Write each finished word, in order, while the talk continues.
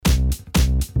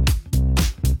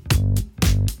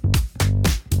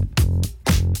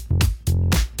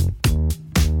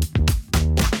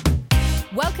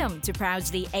to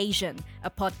Proudly Asian, a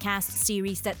podcast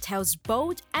series that tells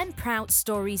bold and proud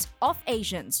stories of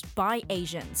Asians by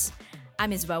Asians.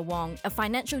 I'm Isabel Wong, a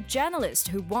financial journalist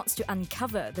who wants to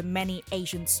uncover the many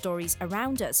Asian stories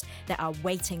around us that are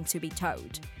waiting to be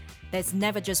told. There's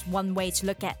never just one way to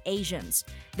look at Asians.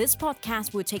 This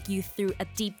podcast will take you through a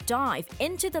deep dive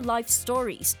into the life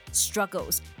stories,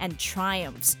 struggles, and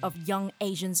triumphs of young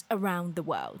Asians around the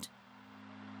world.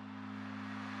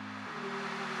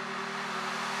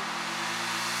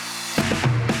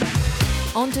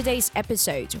 On today's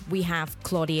episode, we have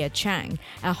Claudia Chang,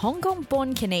 a Hong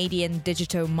Kong-born Canadian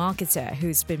digital marketer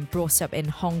who's been brought up in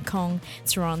Hong Kong,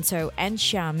 Toronto, and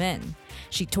Xiamen.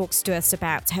 She talks to us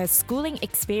about her schooling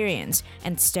experience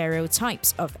and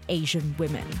stereotypes of Asian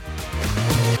women.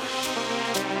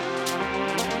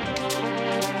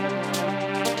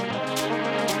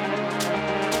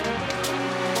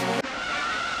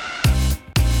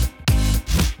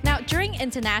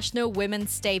 International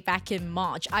Women's Day back in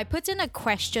March, I put in a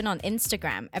question on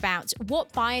Instagram about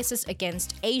what biases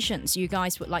against Asians you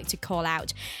guys would like to call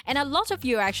out. And a lot of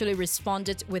you actually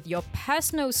responded with your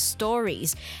personal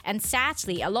stories. And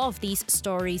sadly, a lot of these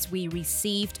stories we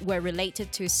received were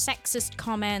related to sexist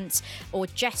comments or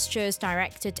gestures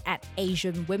directed at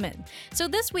Asian women. So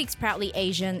this week's Proudly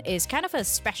Asian is kind of a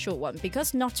special one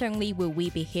because not only will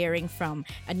we be hearing from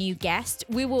a new guest,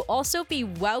 we will also be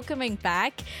welcoming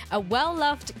back a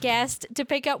well-loved guest to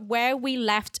pick up where we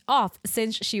left off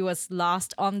since she was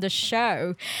last on the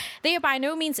show. They are by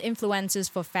no means influencers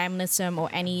for feminism or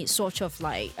any sort of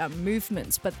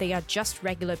movements, but they are just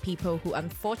regular people who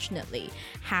unfortunately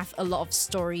have a lot of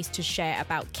stories to share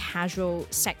about casual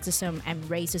sexism and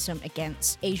racism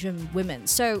against Asian women.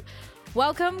 So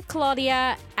welcome,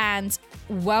 Claudia, and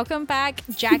welcome back,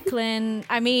 Jacqueline.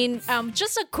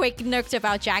 Just a quick note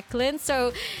about Jacqueline.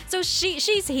 So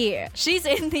she's here. She's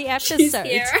in the episode. She's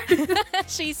here.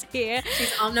 She's here.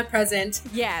 She's omnipresent.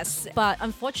 Yes, but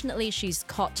unfortunately, she's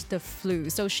caught the flu,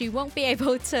 so she won't be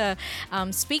able to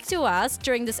speak to us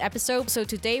during this episode. So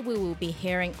today we will be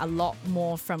hearing a lot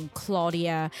more from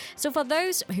Claudia. So for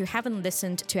those who haven't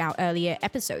listened to our earlier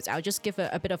episodes, I'll just give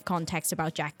a bit of context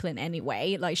about Jacqueline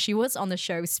anyway. She was on the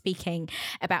show speaking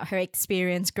about her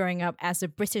experience growing up as a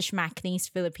British Macanese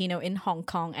Filipino in Hong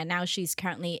Kong, and now she's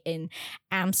currently in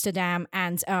Amsterdam.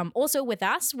 And also with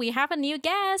us, we have a new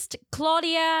guest,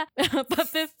 Claudia.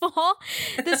 But before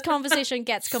this conversation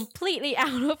gets completely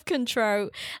out of control,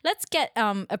 let's get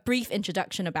a brief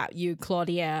introduction about you,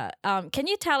 Claudia. Can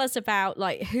you tell us about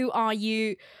who are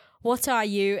you, what are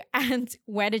you, and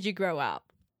where did you grow up?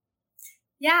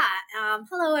 Yeah.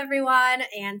 Hello, everyone.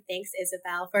 And thanks,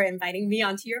 Isabel, for inviting me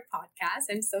onto your podcast.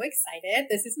 I'm so excited.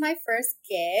 This is my first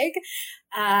gig.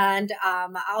 And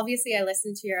obviously, I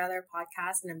listened to your other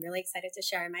podcasts, and I'm really excited to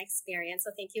share my experience.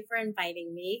 So thank you for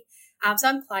inviting me. So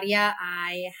I'm Claudia.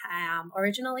 I am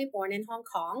originally born in Hong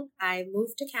Kong. I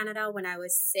moved to Canada when I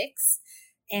was 6.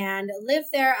 And lived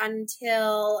there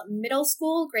until middle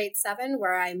school, grade 7,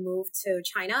 where I moved to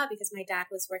China because my dad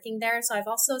was working there. So I've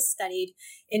also studied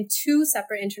in 2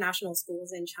 separate international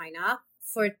schools in China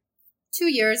for 2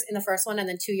 years in the first one and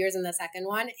then 2 years in the second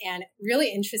one. And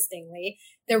really interestingly,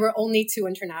 there were only 2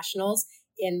 internationals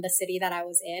in the city that I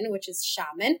was in, which is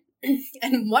Xiamen,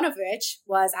 and one of which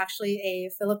was actually a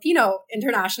Filipino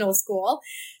international school.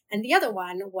 And the other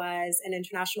one was an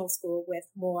international school with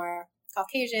more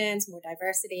Caucasians, more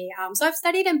diversity. So I've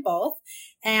studied in both.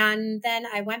 And then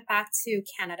I went back to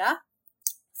Canada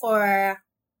for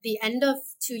the end of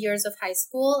 2 years of high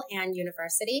school and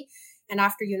university. And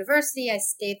after university, I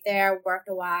stayed there, worked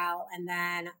a while, and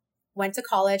then went to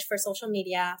college for social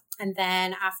media. And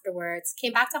then afterwards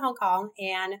came back to Hong Kong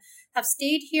and have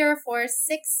stayed here for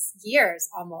 6 years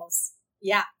almost.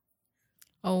 Yeah.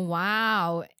 Oh,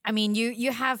 wow.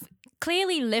 You have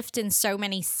clearly lived in so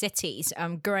many cities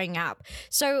growing up.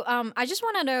 So I just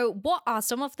want to know, what are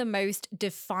some of the most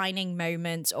defining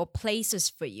moments or places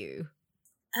for you?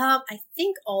 I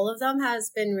think all of them has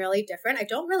been really different. I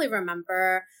don't really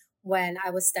remember when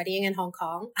I was studying in Hong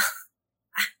Kong.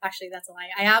 Actually, that's a lie.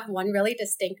 I have one really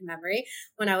distinct memory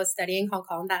when I was studying Hong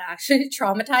Kong that actually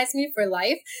traumatized me for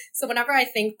life. So whenever I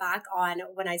think back on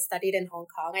when I studied in Hong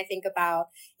Kong, I think about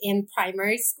in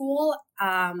primary school.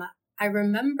 I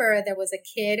remember there was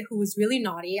a kid who was really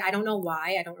naughty. I don't know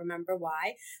why. I don't remember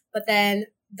why. But then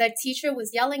the teacher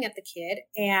was yelling at the kid.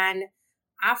 And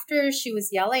after she was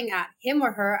yelling at him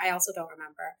or her, I also don't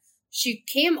remember, she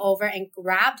came over and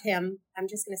grabbed him. I'm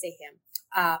just going to say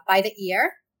him by the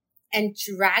ear and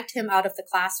dragged him out of the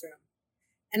classroom.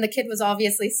 And the kid was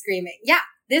obviously screaming. Yeah,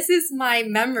 this is my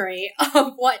memory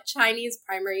of what Chinese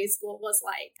primary school was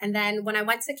like. And then when I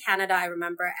went to Canada, I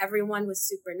remember everyone was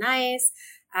super nice.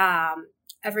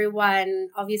 Everyone,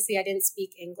 obviously I didn't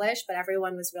speak English, but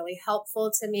everyone was really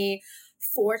helpful to me.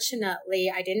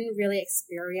 Fortunately, I didn't really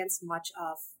experience much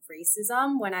of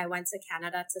racism when I went to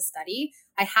Canada to study.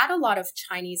 I had a lot of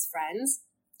Chinese friends.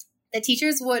 The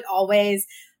teachers would always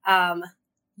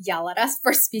yell at us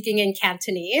for speaking in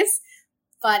Cantonese,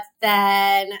 but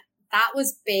then that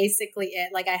was basically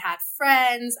it. Like I had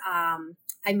friends.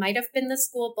 I might have been the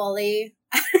school bully.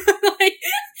 like,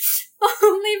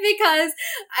 only because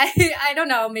I don't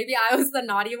know, maybe I was the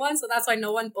naughty one, so that's why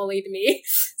no one bullied me.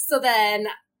 So then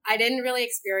I didn't really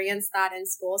experience that in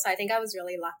school. So I think I was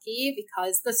really lucky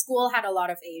because the school had a lot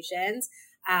of Asians.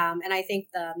 And I think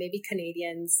maybe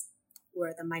Canadians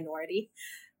were the minority.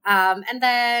 And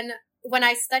then when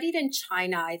I studied in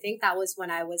China, I think that was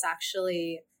when I was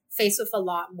actually faced with a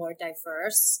lot more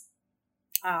diverse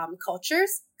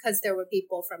cultures, because there were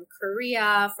people from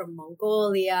Korea, from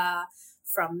Mongolia,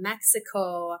 from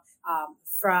Mexico,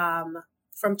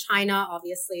 from China,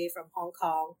 obviously, from Hong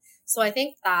Kong. So I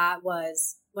think that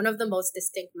was one of the most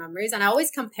distinct memories. And I always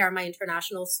compare my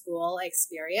international school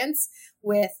experience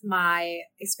with my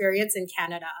experience in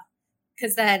Canada.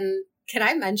 Because then, can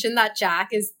I mention that Jack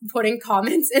is putting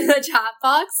comments in the chat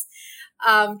box?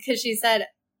 Because she said,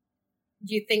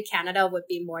 do you think Canada would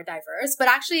be more diverse? But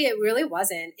actually, it really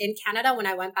wasn't. In Canada, when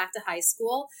I went back to high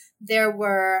school, there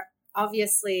were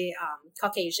obviously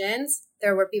Caucasians.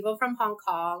 There were people from Hong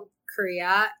Kong,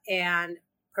 Korea, and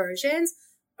Persians.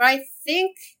 But I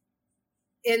think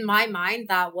in my mind,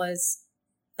 that was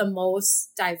the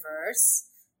most diverse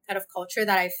kind of culture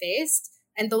that I faced.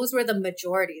 And those were the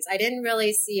majorities. I didn't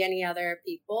really see any other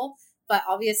people, but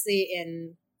obviously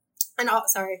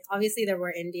obviously there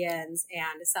were Indians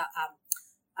and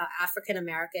African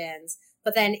Americans.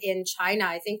 But then in China,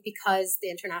 I think because the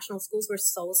international schools were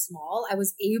so small, I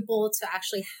was able to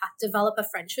actually develop a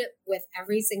friendship with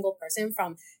every single person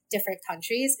from different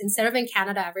countries. Instead of in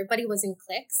Canada, everybody was in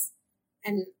cliques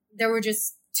and there were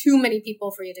just too many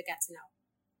people for you to get to know.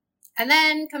 And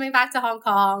then coming back to Hong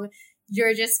Kong,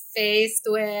 you're just faced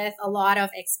with a lot of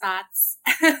expats.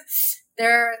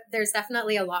 There's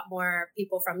definitely a lot more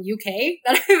people from UK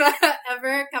that I've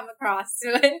ever come across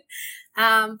with.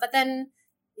 But then,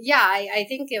 yeah, I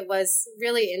think it was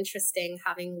really interesting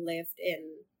having lived in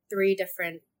 3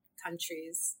 different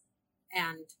countries.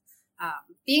 And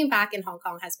being back in Hong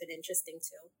Kong has been interesting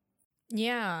too.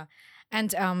 Yeah.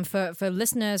 And for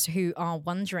listeners who are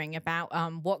wondering about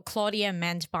what Claudia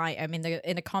meant by in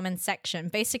the comment section,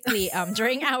 basically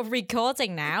during our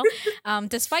recording now,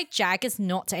 despite Jack is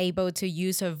not able to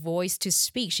use her voice to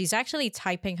speak, she's actually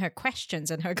typing her questions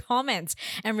and her comments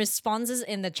and responses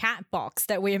in the chat box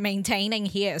that we're maintaining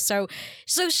here. So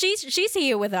she's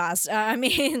here with us.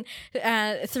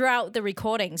 Throughout the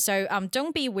recording. So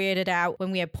don't be weirded out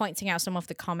when we are pointing out some of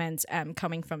the comments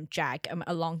coming from Jack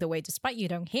along the way, despite you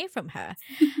don't hear from her.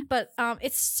 But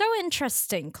it's so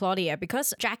interesting, Claudia,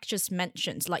 because Jack just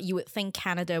mentioned, like, you would think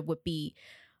Canada would be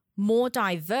more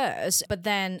diverse, but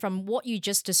then from what you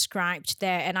just described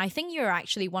there, and I think you're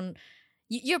actually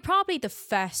you're probably the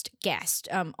first guest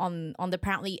on the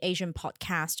Proudly Asian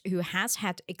podcast who has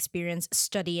had experience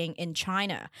studying in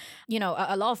China. You know,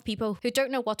 a lot of people who don't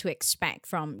know what to expect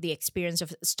from the experience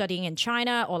of studying in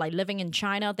China or like living in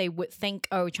China, they would think,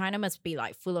 oh, China must be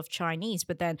like full of Chinese.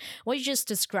 But then what you just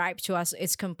described to us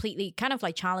is completely kind of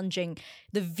like challenging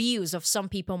the views of some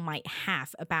people might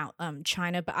have about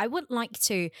China. But I would like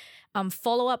to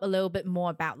follow up a little bit more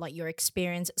about like your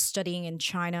experience studying in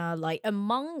China, like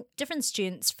among different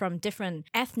students from different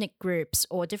ethnic groups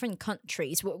or different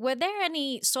countries. Were there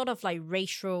any sort of like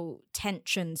racial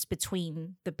tensions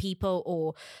between the people,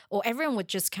 or everyone would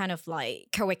just kind of like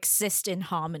coexist in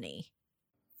harmony?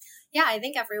 Yeah, I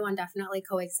think everyone definitely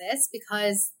coexists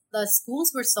because the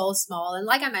schools were so small. And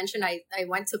like I mentioned, I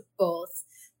went to both,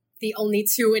 the only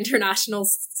 2 international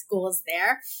schools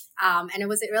there. And it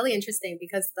was really interesting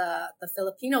because the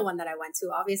Filipino one that I went to,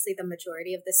 obviously the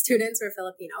majority of the students were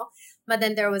Filipino, but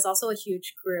then there was also a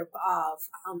huge group of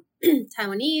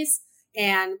Taiwanese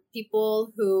and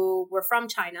people who were from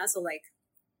China. So like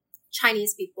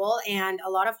Chinese people and a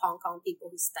lot of Hong Kong people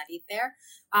who studied there.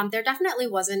 There definitely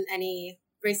wasn't any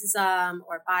racism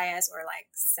or bias or like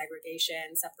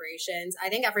segregation, separations. I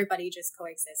think everybody just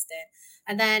coexisted.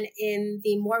 And then in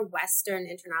the more Western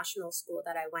international school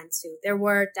that I went to, there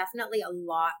were definitely a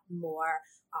lot more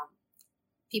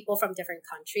people from different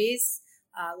countries,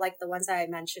 like the ones that I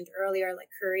mentioned earlier, like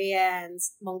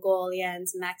Koreans,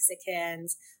 Mongolians,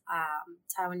 Mexicans,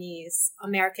 Taiwanese,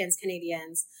 Americans,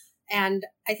 Canadians. And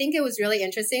I think it was really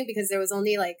interesting because there was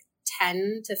only like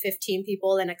 10 to 15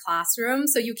 people in a classroom.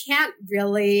 So you can't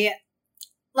really,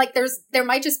 like, there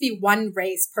might just be one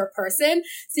race per person.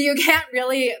 So you can't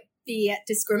really be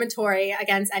discriminatory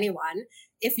against anyone.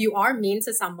 If you are mean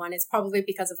to someone, it's probably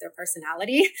because of their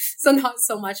personality. So not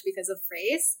so much because of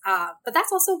race. But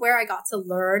that's also where I got to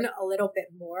learn a little bit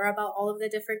more about all of the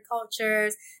different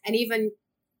cultures. And even,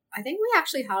 I think we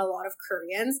actually had a lot of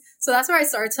Koreans. So that's where I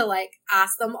started to like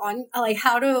ask them on like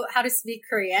how to speak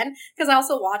Korean. Because I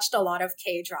also watched a lot of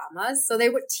K-dramas. So they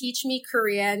would teach me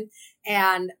Korean,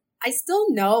 and I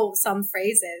still know some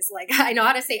phrases. Like I know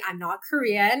how to say I'm not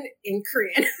Korean in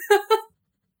Korean.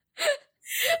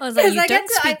 I was like, you don't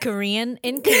speak Korean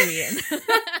in Korean.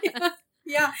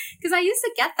 Yeah, because I used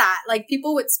to get that. Like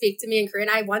people would speak to me in Korean.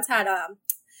 I once had a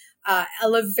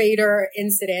elevator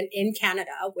incident in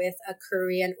Canada with a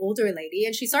Korean older lady,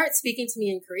 and she started speaking to me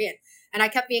in Korean. And I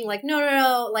kept being like,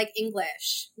 no, like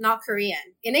English, not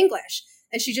Korean, in English.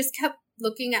 And she just kept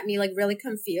looking at me like really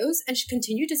confused, and she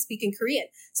continued to speak in Korean.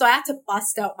 So I had to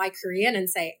bust out my Korean and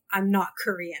say, I'm not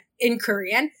Korean, in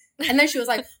Korean. And then she was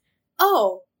like,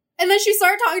 oh. And then she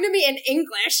started talking to me in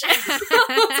English.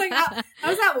 I was like, how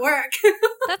does that work?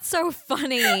 That's so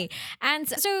funny. And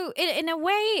so in a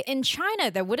way, in China,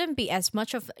 there wouldn't be as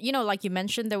much of, like you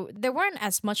mentioned, there weren't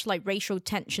as much like racial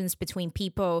tensions between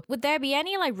people. Would there be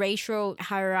any like racial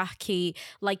hierarchy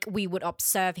like we would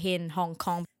observe here in Hong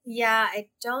Kong? Yeah, I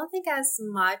don't think as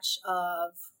much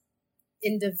of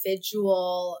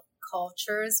individual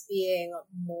cultures being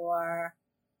more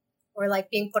or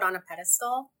like being put on a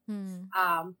pedestal.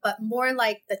 But more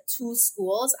like the two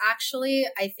schools, actually,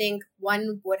 I think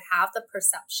one would have the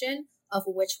perception of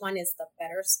which one is the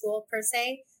better school per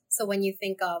se. So when you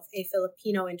think of a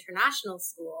Filipino international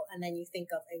school and then you think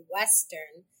of a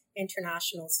Western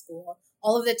international school,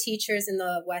 all of the teachers in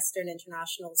the Western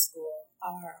international school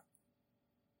are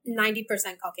 90%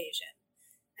 Caucasian.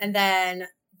 And then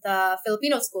the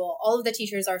Filipino school, all of the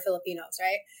teachers are Filipinos,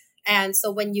 right? And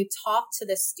so when you talk to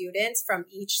the students from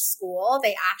each school,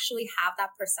 they actually have that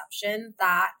perception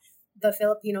that the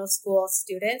Filipino school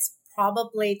students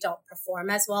probably don't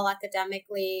perform as well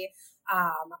academically,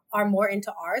 are more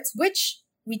into arts, which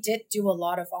we did do a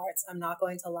lot of arts. I'm not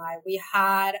going to lie. We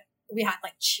had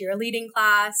like cheerleading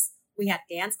class. We had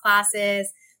dance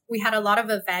classes. We had a lot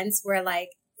of events where like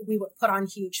we would put on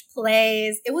huge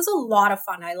plays. It was a lot of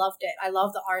fun. I loved it. I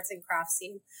love the arts and crafts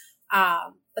scene.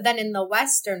 But then in the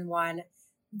Western one,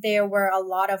 there were a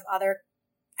lot of other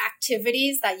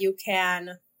activities that you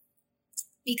can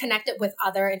be connected with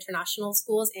other international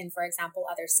schools in, for example,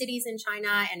 other cities in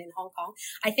China and in Hong Kong.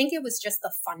 I think it was just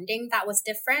the funding that was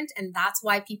different. And that's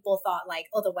why people thought like,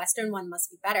 oh, the Western one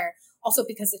must be better. Also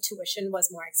because the tuition was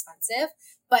more expensive.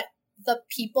 But the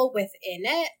people within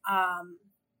it,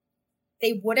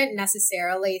 they wouldn't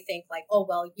necessarily think like, oh,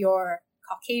 well, you're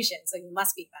Caucasian, so you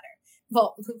must be better.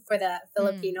 Well, for the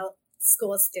Filipino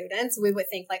school students, we would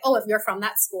think like, oh, if you're from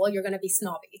that school, you're going to be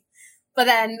snobby. But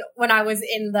then when I was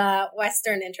in the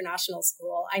Western international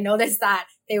school, I noticed that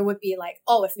they would be like,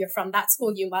 oh, if you're from that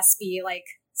school, you must be like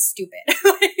stupid,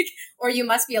 or you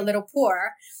must be a little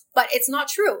poor. But it's not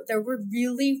true. There were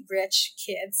really rich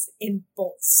kids in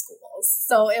both schools.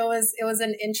 So it was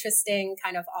an interesting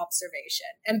kind of observation.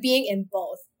 And being in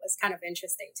both was kind of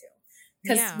interesting too.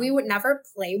 Because we would never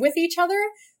play with each other,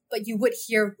 but you would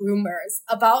hear rumors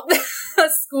about the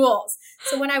schools.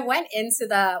 So when I went into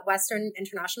the Western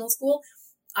International School,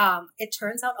 it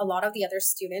turns out a lot of the other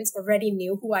students already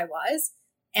knew who I was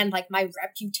and like my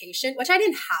reputation, which I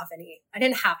didn't have any.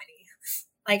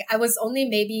 Like I was only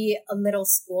maybe a little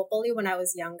school bully when I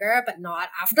was younger, but not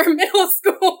after middle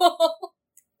school.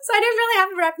 So I didn't really have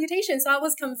a reputation. So I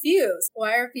was confused.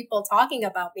 Why are people talking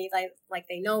about me like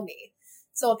they know me?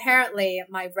 So apparently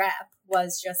my rep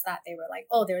was just that they were like,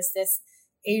 oh, there's this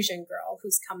Asian girl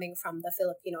who's coming from the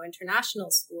Filipino International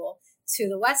School to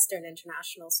the Western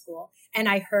International School. And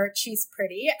I heard she's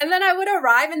pretty. And then I would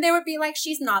arrive and they would be like,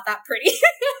 she's not that pretty. And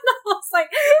I was like,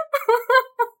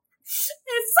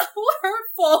 it's so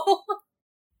hurtful.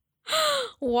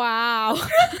 Wow.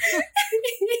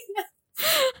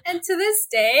 And to this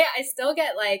day, I still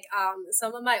get like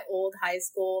some of my old high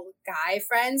school guy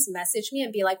friends message me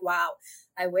and be like, wow,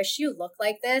 I wish you looked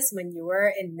like this when you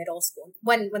were in middle school.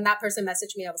 When that person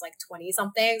messaged me, I was like 20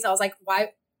 something. So I was like,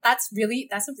 why? That's a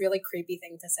really creepy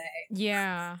thing to say.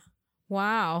 Yeah.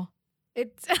 Wow.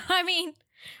 I mean,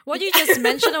 what you just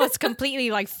mentioned was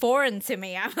completely like foreign to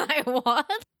me. I'm like,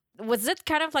 what? Was it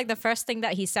kind of like the first thing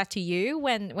that he said to you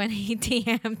when he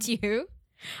DM'd you?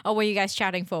 Or were you guys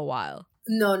chatting for a while?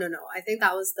 No, no, no. I think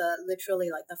that was literally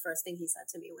like the first thing he said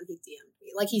to me when he DM'd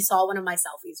me. Like he saw one of my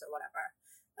selfies or whatever,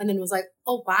 and then was like,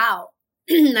 "Oh wow,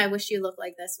 I wish you looked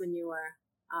like this when you were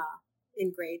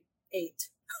in grade 8."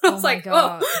 I Oh was my like,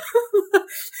 God. "Oh."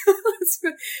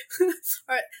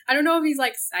 All right. I don't know if he's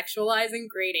like sexualizing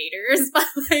grade 8ers, but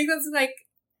like it's like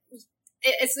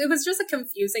it was just a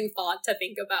confusing thought to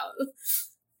think about.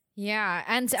 Yeah,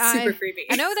 and Super creepy.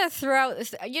 I know that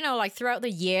throughout the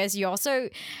years, you also,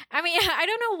 I mean, I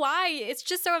don't know why. It's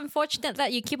just so unfortunate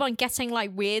that you keep on getting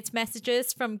like weird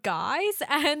messages from guys,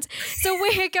 and so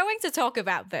we're going to talk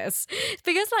about this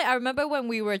because like I remember when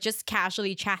we were just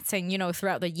casually chatting,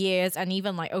 throughout the years, and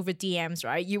even like over DMs,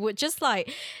 right? You would just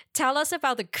like tell us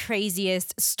about the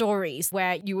craziest stories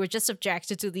where you were just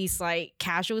subjected to these like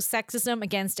casual sexism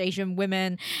against Asian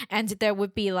women, and there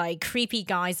would be like creepy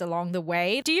guys along the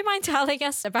way. Do you mind telling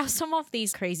us about some of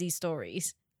these crazy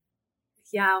stories?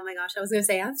 Yeah, oh my gosh, I was gonna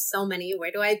say I have so many.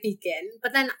 Where do I begin?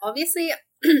 But then obviously,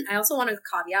 I also want to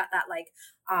caveat that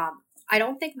I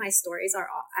don't think my stories are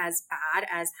as bad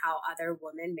as how other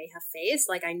women may have faced.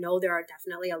 Like I know there are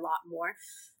definitely a lot more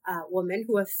women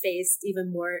who have faced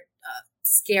even more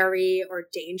scary or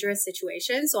dangerous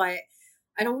situations. So I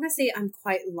don't want to say I'm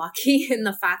quite lucky in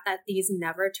the fact that these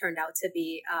never turned out to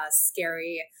be a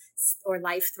scary or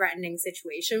life-threatening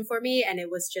situation for me. And it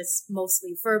was just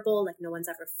mostly verbal, like no one's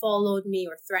ever followed me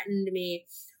or threatened me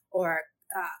or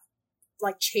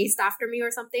like chased after me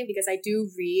or something, because I do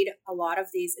read a lot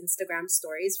of these Instagram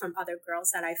stories from other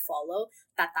girls that I follow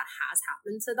that has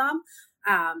happened to them.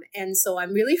 And so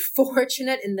I'm really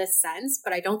fortunate in this sense,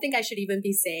 but I don't think I should even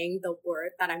be saying the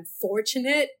word that I'm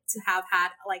fortunate to have had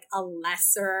like a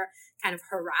lesser kind of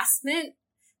harassment,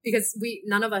 because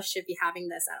none of us should be having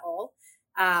this at all.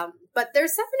 But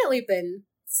there's definitely been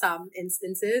some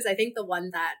instances. I think the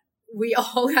one that we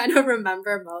all kind of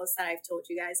remember most that I've told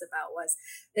you guys about was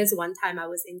this one time I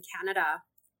was in Canada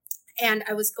and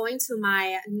I was going to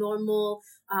my normal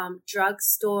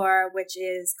drugstore, which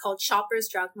is called Shoppers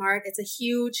Drug Mart. It's a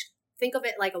huge, think of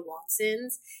it like a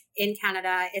Watson's in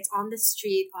Canada. It's on the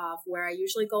street of where I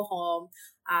usually go home.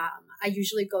 I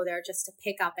usually go there just to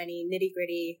pick up any nitty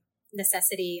gritty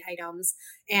necessity items.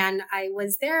 And I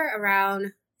was there around,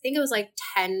 I think it was like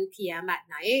 10 p.m. at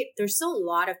night. There's still a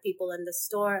lot of people in the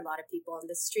store, a lot of people on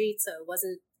the street. So it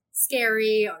wasn't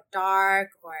scary or dark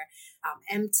or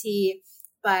empty.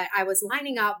 But I was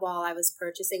lining up while I was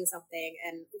purchasing something.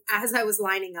 And as I was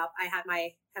lining up, I had my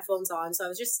headphones on. So I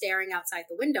was just staring outside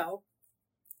the window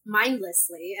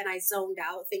mindlessly. And I zoned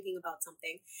out thinking about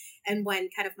something. And when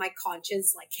kind of my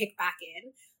conscience like kicked back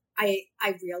in,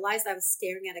 I realized I was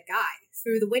staring at a guy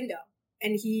through the window.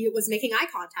 And he was making eye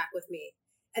contact with me.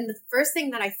 And the first thing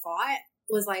that I thought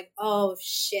was like, oh,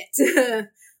 shit.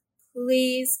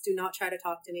 Please do not try to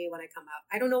talk to me when I come out.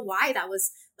 I don't know why that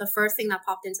was the first thing that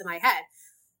popped into my head.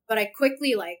 But I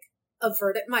quickly like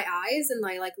averted my eyes and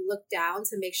I like looked down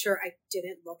to make sure I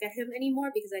didn't look at him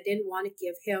anymore, because I didn't want to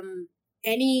give him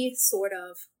any sort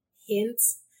of hint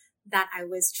that I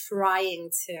was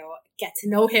trying to get to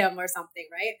know him or something,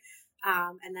 right?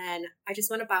 And then I just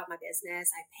went about my business.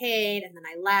 I paid and then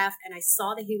I left and I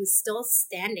saw that he was still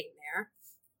standing there.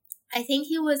 I think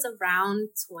he was around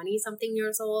 20 something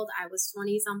years old. I was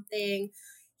 20 something.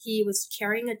 He was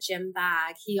carrying a gym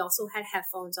bag. He also had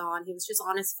headphones on. He was just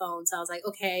on his phone. So I was like,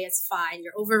 okay, it's fine.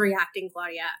 You're overreacting,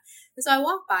 Claudia. And so I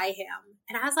walked by him.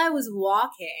 And as I was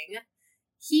walking,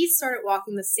 he started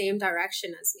walking the same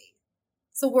direction as me.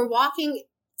 So we're walking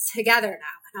together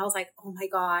now. And I was like, oh my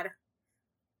God,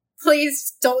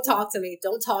 please don't talk to me.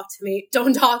 Don't talk to me.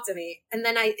 Don't talk to me. And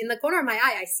then in the corner of my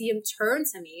eye, I see him turn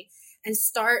to me and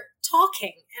start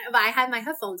talking. But I had my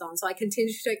headphones on, so I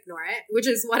continued to ignore it, which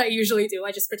is what I usually do.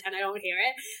 I just pretend I don't hear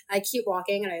it. I keep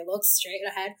walking and I look straight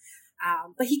ahead.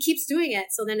 But he keeps doing it.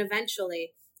 So then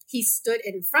eventually he stood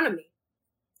in front of me.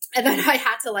 And then I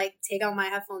had to like take out my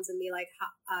headphones and be like,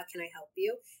 can I help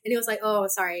you? And he was like, oh,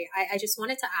 sorry. I just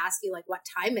wanted to ask you like what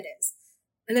time it is.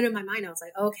 And then in my mind, I was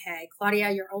like, okay, Claudia,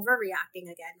 you're overreacting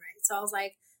again, right? So I was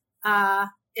like,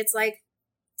 it's like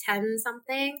 10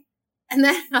 something. And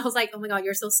then I was like, oh my God,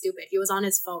 you're so stupid. He was on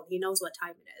his phone. He knows what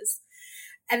time it is.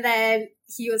 And then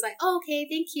he was like, oh, okay,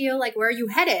 thank you. Like, where are you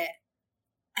headed?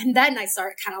 And then I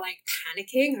started kind of like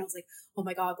panicking. And I was like, oh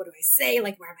my God, what do I say?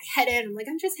 Like, where am I headed? I'm like,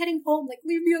 I'm just heading home. Like,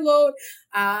 leave me alone.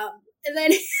 And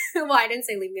then, well, I didn't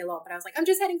say leave me alone, but I was like, I'm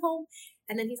just heading home.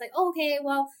 And then he's like, oh, okay,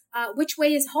 well, which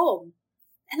way is home?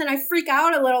 And then I freak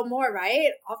out a little more,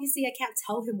 right? Obviously, I can't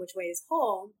tell him which way is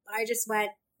home, but I just went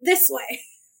this way.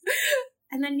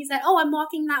 And then he said, oh, I'm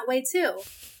walking that way too.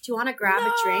 Do you want to grab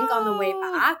a drink on the way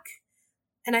back?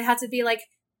 And I had to be like,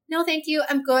 no, thank you,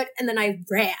 I'm good. And then I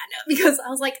ran because I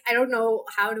was like, I don't know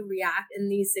how to react in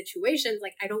these situations.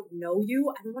 Like, I don't know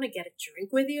you. I don't want to get a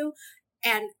drink with you.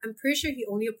 And I'm pretty sure he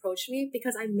only approached me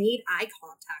because I made eye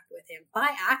contact with him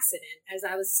by accident as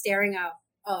I was staring out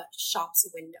a shop's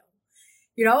window.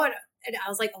 You know, and I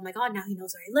was like, oh my God, now he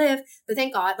knows where I live. But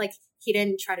thank God, like, he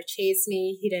didn't try to chase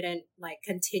me. He didn't like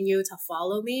continue to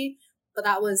follow me. But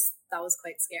that was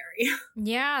quite scary.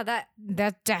 Yeah,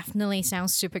 that definitely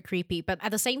sounds super creepy. But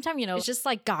at the same time, it's just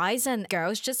like guys and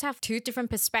girls just have two different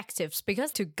perspectives,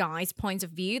 because to guys' points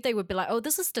of view, they would be like, oh,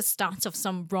 this is the start of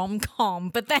some rom-com.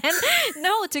 But then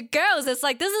no, to girls, it's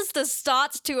like, this is the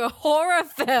start to a horror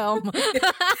film.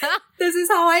 This is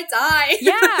how I die.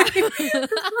 Yeah.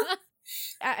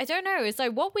 I don't know. It's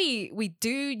like what we do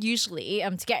usually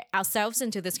to get ourselves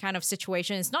into this kind of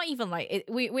situation. It's not even like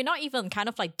we're not even kind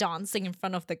of like dancing in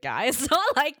front of the guy. It's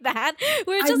not like that.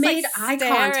 We're just made like eye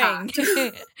staring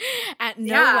contact at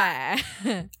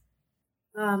nowhere.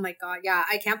 Oh my God. Yeah,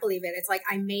 I can't believe it. It's like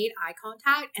I made eye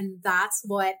contact, and that's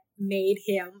what made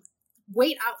him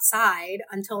wait outside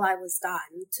until I was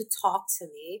done to talk to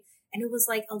me. And it was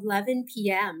like 11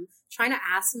 p.m. trying to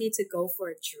ask me to go for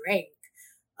a drink.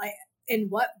 Like, in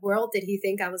what world did he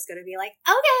think I was going to be like,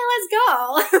 okay,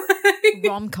 let's go?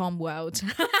 Rom-com world.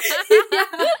 Yeah.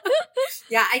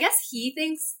 Yeah, I guess he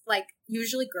thinks like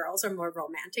usually girls are more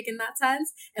romantic in that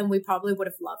sense, and we probably would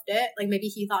have loved it. Like maybe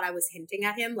he thought I was hinting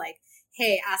at him like,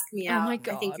 hey, ask me out. My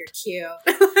God. I think you're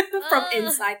cute. From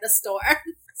inside the store.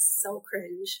 So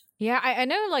cringe. Yeah, I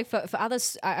know, like, for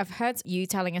others, I've heard you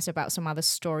telling us about some other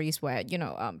stories where,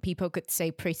 people could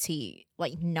say pretty,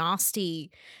 like,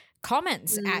 nasty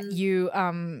comments at you.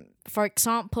 For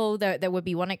example, there would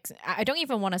be one, I don't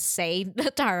even want to say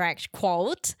the direct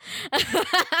quote.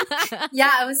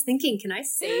 Yeah, I was thinking, can I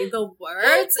say the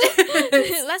words?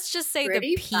 Let's just say the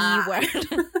P word.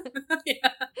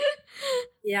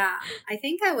 Yeah, I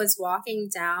think I was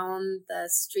walking down the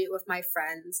street with my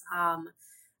friends.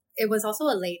 It was also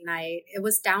a late night. It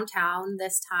was downtown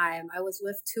this time. I was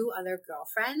with two other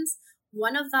girlfriends.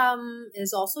 One of them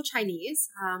is also Chinese,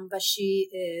 but she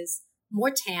is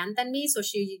more tan than me. So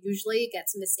she usually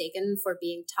gets mistaken for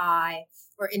being Thai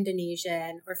or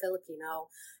Indonesian or Filipino.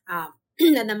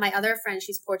 And then my other friend,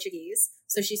 she's Portuguese.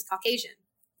 So she's Caucasian.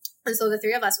 And so the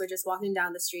three of us were just walking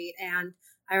down the street. And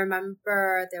I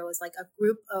remember there was like a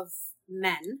group of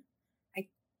men. I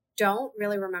don't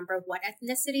really remember what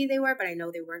ethnicity they were, but I know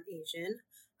they weren't Asian.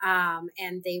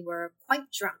 And they were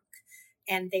quite drunk.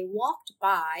 And they walked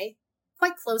by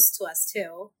quite close to us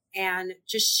too, and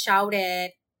just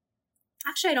shouted.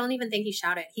 Actually, I don't even think he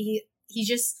shouted. He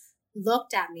just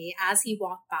looked at me as he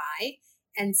walked by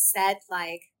and said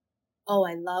like, oh,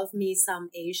 I love me some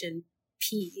Asian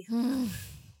pea.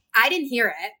 I didn't hear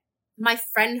it. My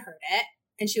friend heard it.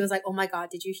 And she was like, oh my God,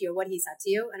 did you hear what he said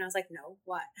to you? And I was like, no,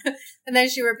 what? And then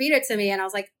she repeated to me and I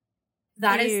was like,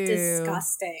 that is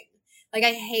disgusting. Like,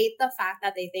 I hate the fact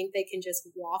that they think they can just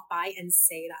walk by and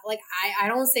say that. Like, I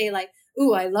don't say like,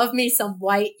 ooh, I love me some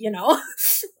white,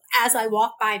 as I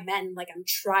walk by men, like I'm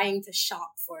trying to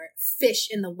shop for fish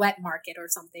in the wet market or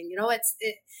something.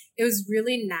 It was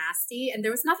really nasty. And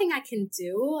there was nothing I can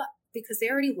do because they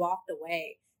already walked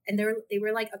away. And they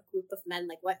were like a group of men.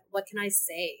 Like, what can I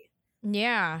say?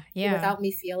 Yeah. Without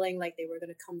me feeling like they were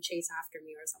going to come chase after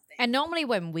me or something. And normally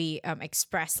when we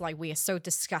express like we are so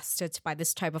disgusted by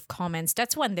this type of comments,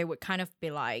 that's when they would kind of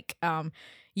be like,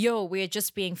 yo, we're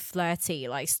just being flirty,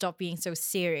 like stop being so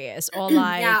serious. Or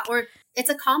like, yeah, or it's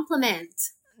a compliment.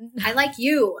 I like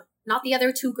you, not the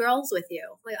other two girls with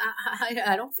you. Like,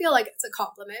 I don't feel like it's a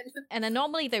compliment. And then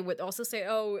normally they would also say,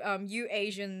 oh, you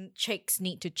Asian chicks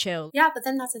need to chill. Yeah, but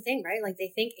then that's the thing, right? Like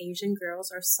they think Asian girls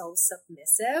are so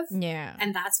submissive. Yeah.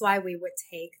 And that's why we would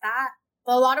take that.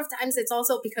 But a lot of times it's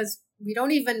also because we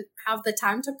don't even have the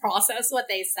time to process what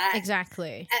they said.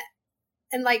 Exactly.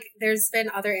 And like there's been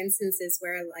other instances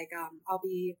where like I'll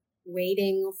be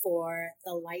waiting for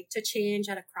the light to change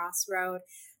at a crossroad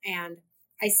and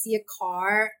I see a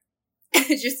car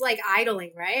just like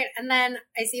idling, right? And then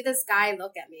I see this guy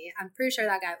look at me. I'm pretty sure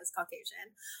that guy was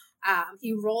Caucasian.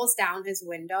 He rolls down his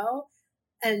window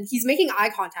and he's making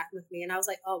eye contact with me. And I was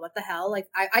like, oh, what the hell? Like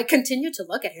I continued to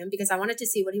look at him because I wanted to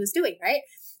see what he was doing, right?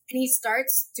 And he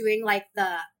starts doing like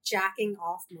the jacking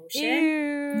off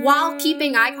motion while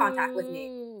keeping eye contact with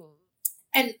me.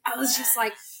 And I was just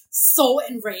like so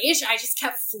enraged. I just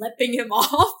kept flipping him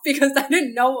off because I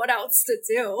didn't know what else to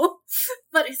do.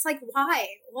 But it's like, why?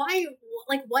 Why?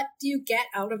 Like, what do you get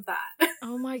out of that?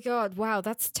 Oh my God. Wow,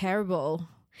 that's terrible.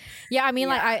 Yeah, I mean,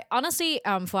 like, Yeah. I honestly,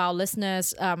 for our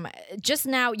listeners, just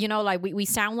now, like we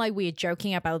sound like we're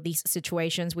joking about these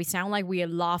situations. We sound like we are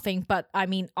laughing, but I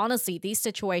mean, honestly, these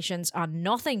situations are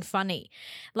nothing funny.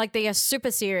 Like, they are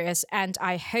super serious. And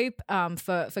I hope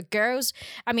for girls,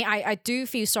 I mean, I do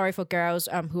feel sorry for girls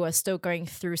who are still going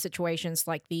through situations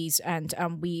like these. And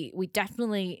we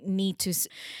definitely need to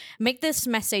make this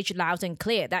message loud and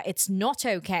clear that it's not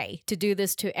okay to do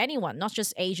this to anyone, not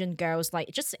just Asian girls,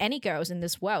 like just any girls in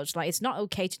this world. Like, it's not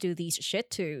okay to do these shit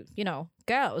to,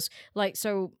 girls. Like,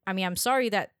 so, I mean, I'm sorry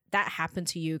that happened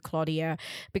to you, Claudia,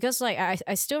 because like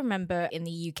I still remember in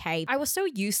the UK, I was so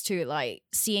used to like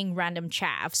seeing random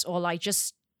chavs or like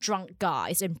just drunk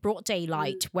guys in broad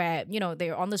daylight where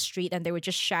they're on the street and they would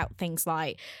just shout things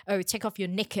like, oh, take off your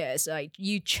knickers, like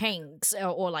you chinks,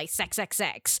 or like sex,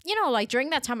 like during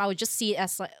that time I would just see it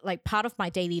as like part of my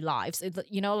daily lives. Like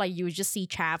you would just see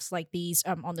chavs like these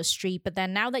on the street, but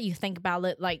then now that you think about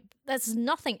it, like there's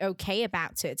nothing okay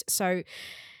about it. So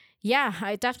yeah,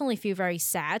 I definitely feel very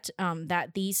sad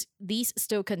that these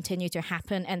still continue to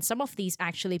happen, and some of these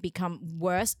actually become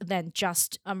worse than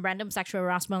just random sexual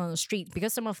harassment on the street,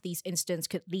 because some of these incidents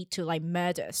could lead to like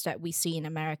murders that we see in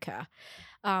America.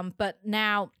 But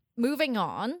now moving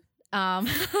on. I mean,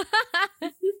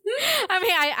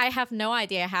 I have no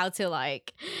idea how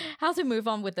to move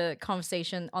on with the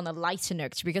conversation on a lighter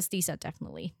note, because these are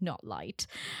definitely not light.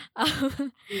 Yeah.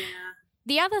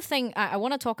 The other thing I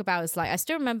want to talk about is like, I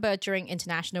still remember during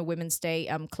International Women's Day,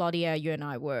 Claudia, you and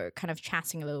I were kind of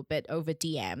chatting a little bit over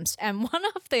DMs. And one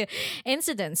of the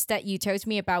incidents that you told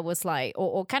me about was like,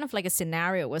 or kind of like a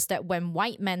scenario was that when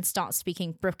white men start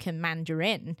speaking broken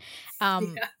Mandarin,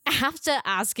 after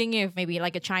asking if maybe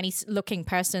like a Chinese looking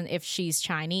person, if she's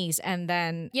Chinese, and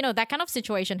then, that kind of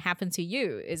situation happened to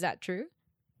you. Is that true?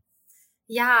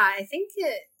 Yeah, I think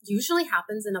it usually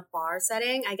happens in a bar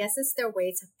setting. I guess it's their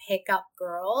way to pick up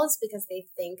girls because they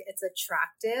think it's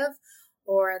attractive,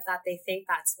 or that they think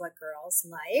that's what girls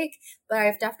like. But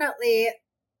I've definitely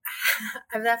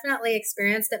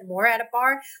experienced it more at a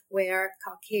bar where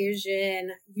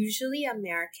Caucasian, usually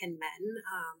American men,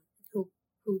 who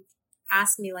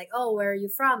ask me like, "Oh, where are you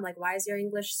from? Like, why is your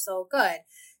English so good?"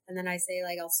 And then I say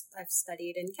like, I've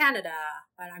studied in Canada,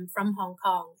 but I'm from Hong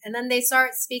Kong. And then they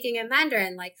start speaking in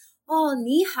Mandarin like, "Oh,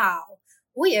 你好，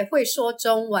我也会说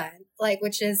中文," like,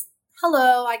 which is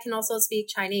hello, I can also speak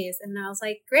Chinese. And I was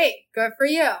like, great, good for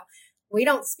you. We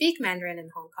don't speak Mandarin in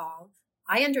Hong Kong.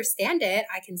 I understand it.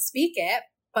 I can speak it,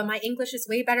 but my English is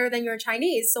way better than your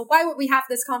Chinese. So why would we have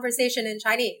this conversation in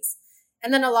Chinese?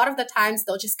 And then a lot of the times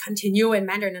they'll just continue in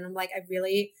Mandarin. And I'm like,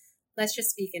 let's just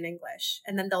speak in English.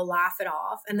 And then they'll laugh it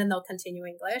off and then they'll continue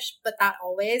English. But that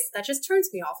just turns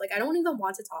me off. Like, I don't even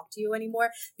want to talk to you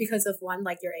anymore because of one,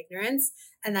 like your ignorance.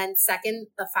 And then second,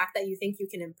 the fact that you think you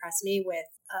can impress me with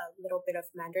a little bit of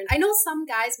Mandarin. I know some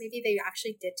guys, maybe they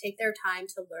actually did take their time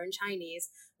to learn Chinese,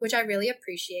 which I really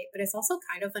appreciate. But it's also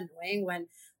kind of annoying when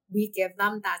we give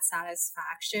them that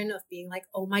satisfaction of being like,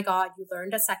 oh my God, you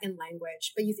learned a second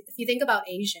language. But if you think about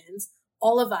Asians,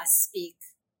 all of us speak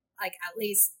like at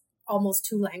least almost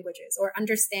 2 languages or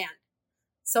understand.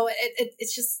 So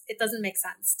it's just, it doesn't make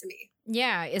sense to me.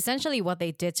 Yeah, essentially what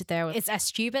they did there, it's as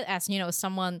stupid as,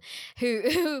 someone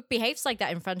who behaves like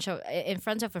that in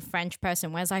front of a French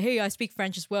person, where it's like, hey, I speak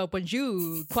French as well,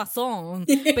 bonjour, croissant,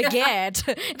 baguette.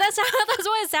 That's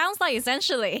what it sounds like,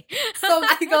 essentially. So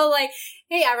I go like,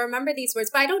 hey, I remember these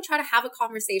words, but I don't try to have a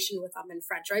conversation with them in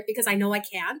French, right? Because I know I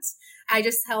can't. I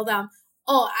just tell them,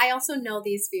 oh, I also know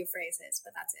these few phrases,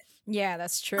 but that's it. Yeah,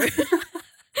 that's true.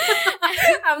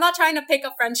 I'm not trying to pick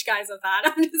up French guys with that.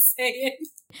 I'm just saying.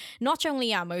 Not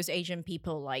only are most Asian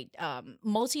people like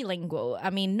multilingual,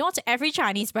 I mean, not every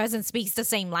Chinese person speaks the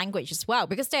same language as well,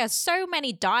 because there are so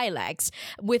many dialects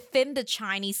within the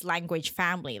Chinese language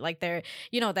family. Like there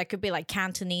could be like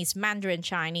Cantonese, Mandarin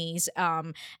Chinese,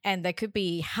 and there could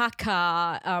be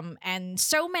Hakka, and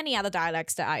so many other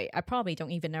dialects that I probably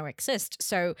don't even know exist.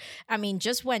 So, I mean,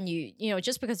 just when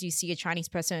just because you see a Chinese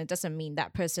person, it doesn't mean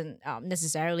that person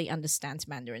necessarily understands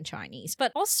Mandarin Chinese.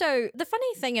 But also, the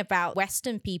funny thing about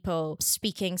Western people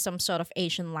speaking some sort of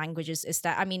Asian languages is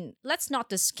that, I mean, let's not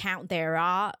discount there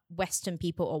are Western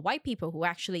people or white people who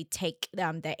actually take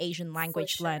their Asian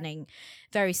language learning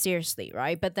very seriously,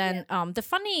 right? But then the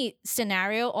funny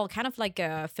scenario, or kind of like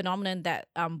a phenomenon that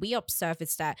we observe,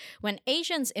 is that when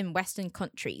Asians in Western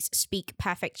countries speak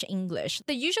perfect English,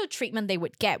 the usual treatment they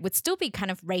would get would still be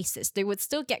kind of racist. They would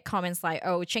still get comments like,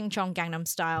 oh, Ching Chong Gangnam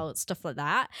Style, stuff like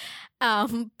that.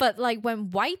 But like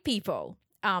when white people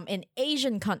in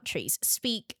Asian countries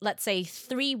speak, let's say,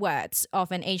 3 words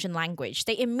of an Asian language,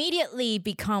 they immediately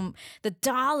become the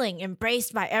darling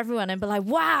embraced by everyone and be like,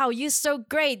 wow, you're so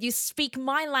great. You speak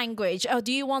my language. Oh,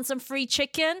 do you want some free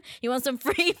chicken? You want some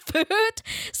free food?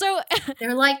 So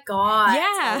they're like God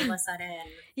yeah. all of a sudden.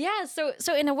 Yeah, so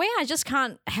in a way, I just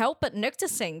can't help but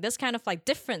noticing this kind of like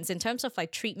difference in terms of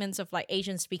like treatments of like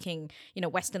Asian speaking,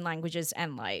 Western languages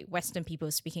and like Western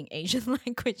people speaking Asian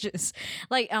languages.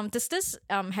 Like, does this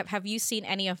have you seen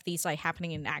any of these like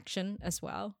happening in action as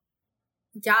well?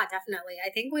 Yeah, definitely. I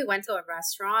think we went to a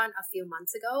restaurant a few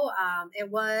months ago. It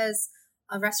was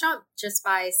a restaurant just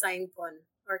by Saingpun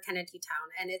or Kennedy Town,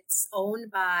 and it's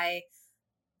owned by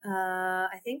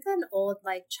I think an old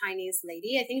like Chinese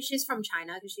lady. I think she's from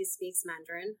China because she speaks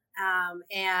Mandarin.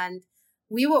 And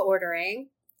we were ordering,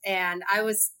 and I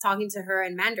was talking to her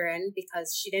in Mandarin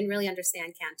because she didn't really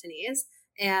understand Cantonese.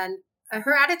 And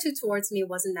her attitude towards me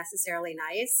wasn't necessarily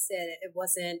nice. It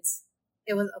wasn't.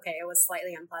 It was okay. It was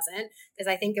slightly unpleasant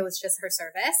because I think it was just her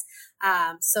service.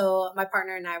 So my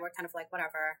partner and I were kind of like,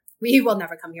 whatever, we will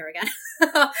never come here again.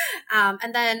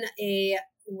 And then a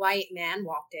white man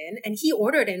walked in and he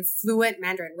ordered in fluent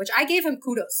Mandarin, which I gave him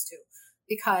kudos to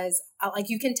because like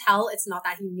you can tell it's not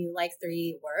that he knew like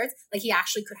 3 words. Like he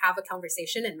actually could have a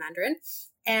conversation in Mandarin.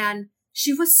 And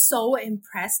she was so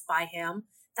impressed by him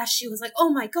that she was like,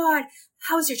 oh my God,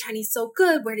 how's your Chinese so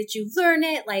good? Where did you learn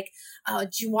it? Like, do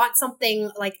you want something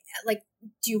like,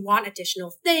 do you want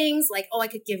additional things? Like, oh, I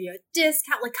could give you a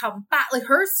discount, like come back. Like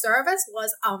her service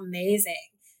was amazing.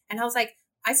 And I was like,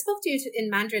 I spoke to you in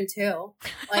Mandarin too.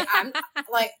 Like, I'm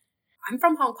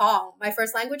from Hong Kong. My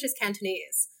first language is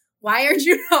Cantonese. Why are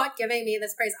you not giving me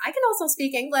this praise? I can also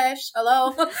speak English.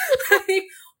 Hello.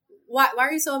 Why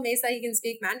are you so amazed that you can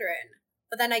speak Mandarin?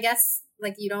 But then I guess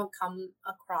like you don't come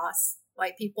across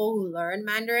white people who learn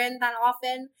Mandarin that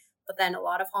often. But then a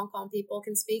lot of Hong Kong people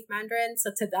can speak Mandarin.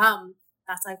 So to them,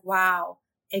 that's like, wow,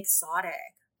 exotic.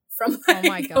 From like, oh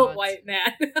my God. a white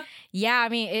man. Yeah, I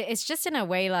mean, it's just in a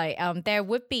way like there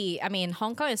would be, I mean,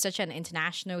 Hong Kong is such an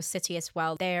international city as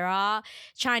well. There are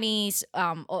Chinese,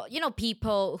 or,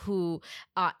 people who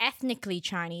are ethnically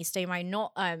Chinese. They might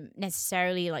not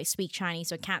necessarily like speak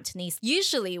Chinese or Cantonese.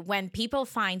 Usually when people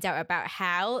find out about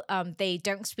how they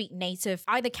don't speak native,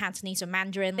 either Cantonese or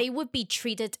Mandarin, they would be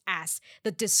treated as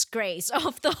the disgrace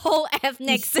of the whole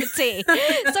ethnic city.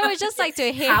 So it's just like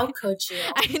to hear. How could you?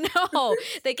 I know.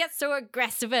 They get so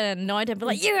aggressive and annoyed and be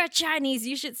like, you're a Chinese,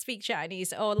 you should speak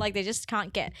Chinese. Or like they just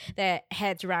can't get their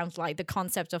heads around like the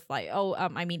concept of like,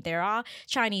 I mean, there are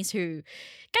Chinese who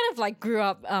kind of like grew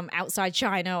up outside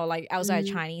China or like outside a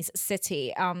Chinese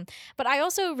city. But I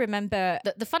also remember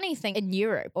the funny thing in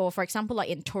Europe, or for example, like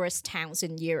in tourist towns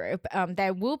in Europe,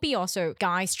 there will be also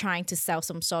guys trying to sell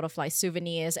some sort of like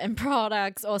souvenirs and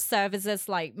products or services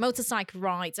like motorcycle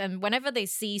rides. And whenever they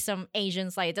see some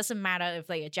Asians, like it doesn't matter if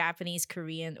like a Japanese,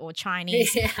 Korean or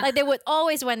Chinese, like they would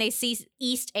always, when they see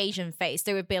East Asian face,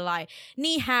 they would be like,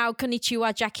 ni hao,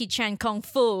 konnichiwa, Jackie Chan, kung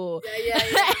fu.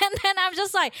 And then I'm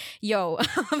just like, yo,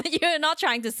 you're not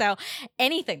trying to sell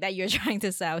anything that you're trying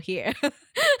to sell here. But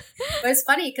it's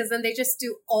funny because then they just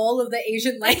do all of the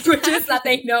Asian languages that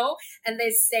they know and they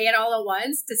say it all at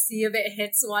once to see if it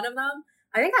hits one of them.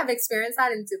 I think I've experienced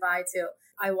that in Dubai too.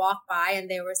 I walked by and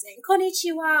they were saying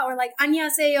konnichiwa or like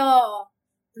annyeonghaseyo.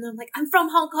 And I'm like, I'm from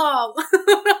Hong Kong.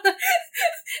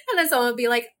 And then someone would be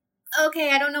like,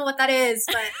 okay, I don't know what that is,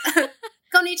 but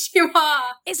konnichiwa.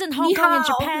 Isn't Hong Kong in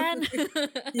Japan?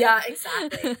 Yeah,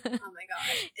 exactly. Oh my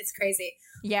gosh. It's crazy.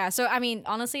 Yeah, so I mean,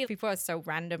 honestly, people are so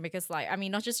random because like, I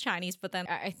mean, not just Chinese, but then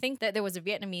I think that there was a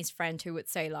Vietnamese friend who would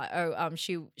say like,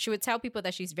 she would tell people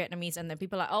that she's Vietnamese and then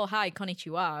people are like, oh, hi,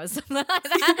 konnichiwa, or something like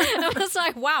that. I was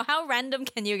like, wow, how random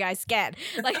can you guys get?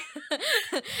 Like,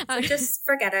 so just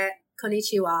forget it.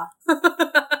 Konnichiwa.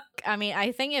 I mean,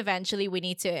 I think eventually we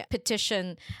need to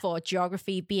petition for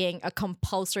geography being a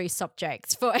compulsory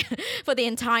subject for the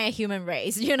entire human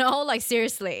race, like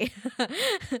seriously.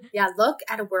 Yeah, look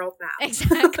at a world map.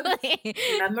 Exactly.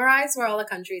 Memorize where all the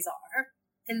countries are.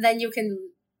 And then you can,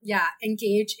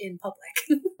 engage in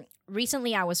public.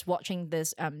 Recently, I was watching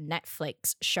this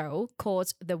Netflix show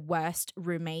called The Worst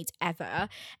Roommate Ever.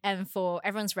 And for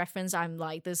everyone's reference, I'm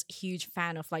like this huge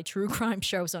fan of like true crime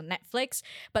shows on Netflix,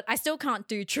 but I still can't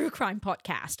do true crime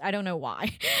podcast. I don't know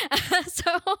why.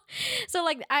 So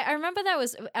like I remember there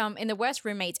was in The Worst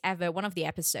Roommate Ever, one of the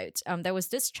episodes, there was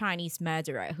this Chinese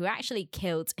murderer who actually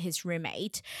killed his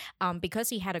roommate because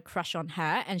he had a crush on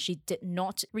her and she did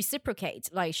not reciprocate.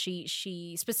 Like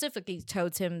she specifically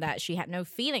told him that she had no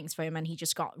feelings for him and he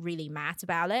just got really mad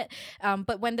about it.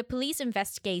 But when the police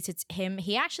investigated him,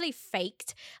 he actually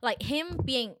faked like him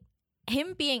being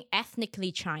him being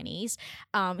ethnically Chinese,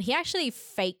 he actually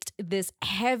faked this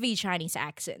heavy Chinese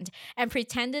accent and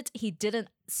pretended he didn't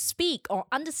speak or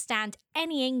understand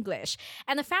any English.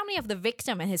 And the family of the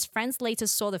victim and his friends later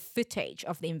saw the footage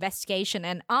of the investigation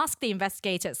and asked the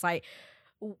investigators, like,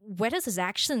 where does his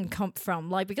accent come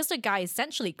from? Like, because the guy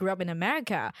essentially grew up in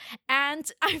America. And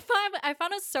I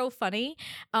found it so funny,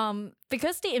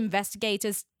 because the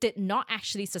investigators did not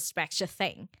actually suspect a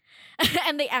thing.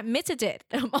 And they admitted it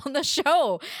on the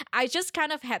show. I just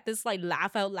kind of had this like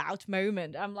laugh out loud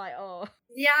moment. I'm like, oh.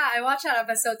 Yeah, I watched that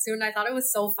episode too, and I thought it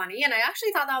was so funny. And I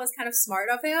actually thought that was kind of smart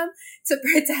of him to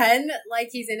pretend like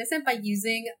he's innocent by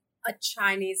using a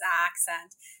Chinese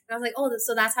accent. And I was like, oh,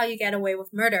 so that's how you get away with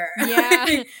murder.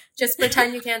 Yeah. Just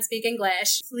pretend you can't speak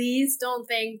English. Please don't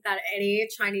think that any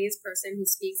Chinese person who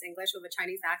speaks English with a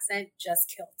Chinese accent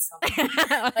just killed someone.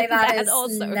 Like that is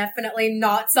also definitely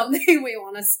not something we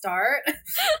want to start.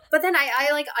 But then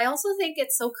I also think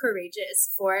it's so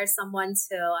courageous for someone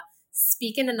to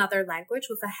speak in another language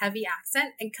with a heavy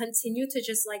accent and continue to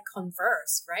just like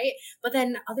converse, right? But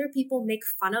then other people make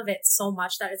fun of it so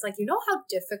much that it's like, you know how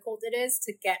difficult it is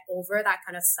to get over that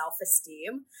kind of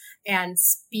self-esteem and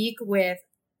speak with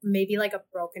maybe like a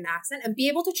broken accent and be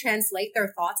able to translate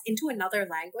their thoughts into another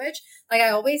language. Like I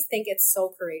always think it's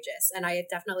so courageous, and I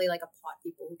definitely like applaud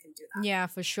people who can do that. Yeah,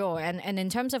 for sure. And in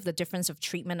terms of the difference of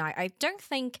treatment, I don't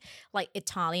think like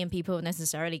Italian people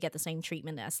necessarily get the same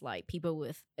treatment as like people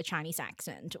with a Chinese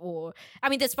accent, or I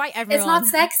mean, despite everyone, it's not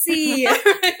sexy.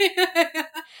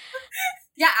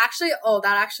 Yeah, actually,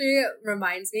 that actually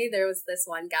reminds me, there was this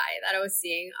one guy that I was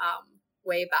seeing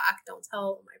way back. Don't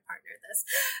tell my partner this.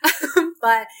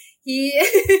 But he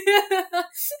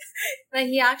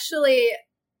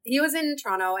was in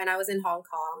Toronto and I was in Hong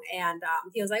Kong, and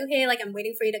he was like, okay, like I'm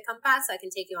waiting for you to come back so I can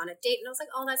take you on a date. And I was like,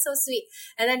 oh, that's so sweet.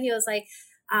 And then he was like,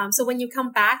 so when you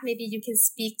come back, maybe you can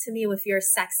speak to me with your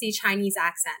sexy Chinese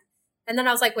accent. And then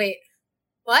I was like, wait,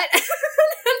 what? And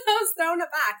I was thrown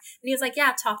aback. And he was like,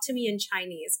 yeah, talk to me in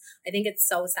Chinese. I think it's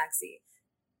so sexy.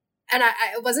 And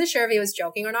I wasn't sure if he was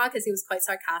joking or not because he was quite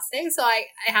sarcastic. So I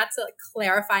had to like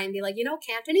clarify and be like,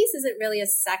 Cantonese isn't really a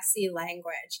sexy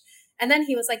language. And then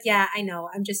he was like, yeah, I know,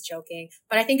 I'm just joking.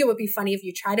 But I think it would be funny if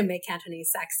you try to make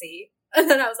Cantonese sexy. And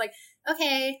then I was like,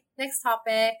 okay, next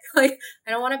topic. Like,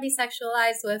 I don't want to be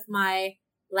sexualized with my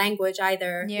language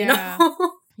either, Yeah.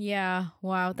 Yeah.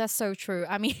 Wow, that's so true.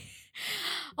 I mean,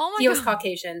 oh my God. He was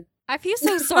Caucasian. I feel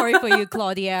so sorry for you,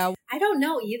 Claudia. I don't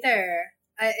know either.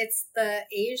 It's the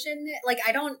Asian, like,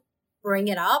 I don't bring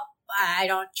it up. I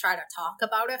don't try to talk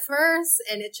about it first.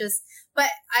 And it just, but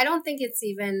I don't think it's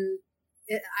even,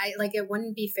 it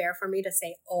wouldn't be fair for me to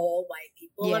say all white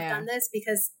people have done this,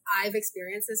 because I've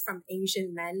experienced this from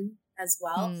Asian men as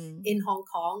well in Hong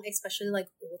Kong, especially like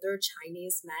older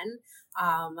Chinese men.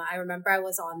 I remember I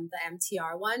was on the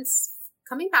MTR once,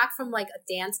 coming back from like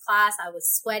a dance class. I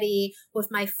was sweaty with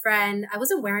my friend. I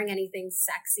wasn't wearing anything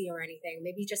sexy or anything,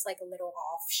 maybe just like a little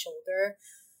off shoulder.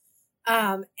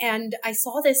 And I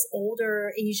saw this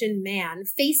older Asian man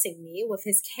facing me with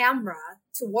his camera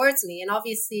towards me. And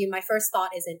obviously my first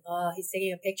thought isn't, oh, he's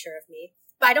taking a picture of me.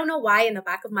 But I don't know why in the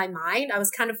back of my mind, I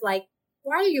was kind of like,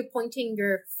 why are you pointing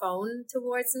your phone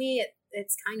towards me?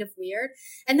 It's kind of weird.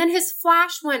 And then his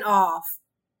flash went off.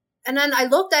 And then I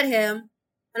looked at him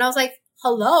and I was like,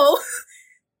 hello?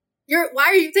 Why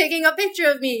are you taking a picture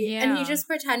of me? Yeah. And he just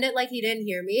pretended like he didn't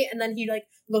hear me. And then he like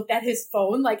looked at his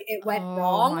phone like it went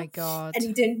wrong. Oh my God. And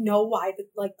he didn't know why the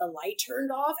light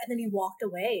turned off. And then he walked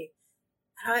away.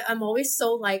 And I'm always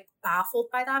so like baffled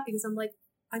by that, because I'm like,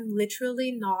 I'm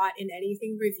literally not in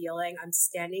anything revealing. I'm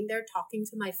standing there talking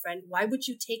to my friend. Why would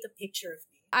you take a picture of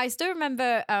me? I still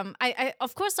remember, I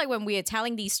of course, like when we are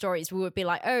telling these stories, we would be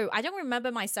like, oh, I don't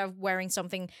remember myself wearing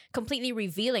something completely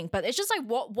revealing, but it's just like,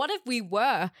 what if we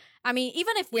were? I mean,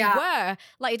 even if we were,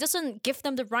 like, it doesn't give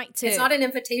them the right to... It's not an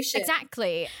invitation.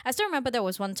 Exactly. I still remember there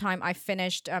was one time I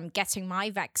finished getting my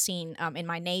vaccine in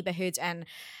my neighborhood, and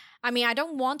I mean, I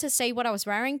don't want to say what I was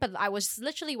wearing, but I was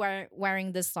literally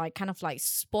wearing this like kind of like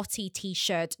spotty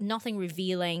t-shirt, nothing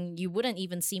revealing. You wouldn't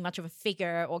even see much of a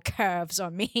figure or curves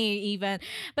on me even.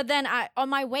 But then on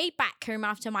my way back home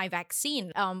after my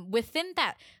vaccine, within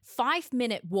that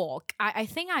 5-minute walk, I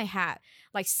think I had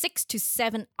like 6 to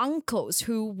 7 uncles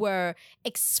who were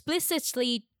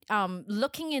explicitly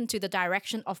looking into the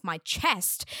direction of my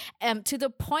chest, to the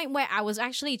point where I was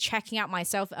actually checking out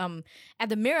myself at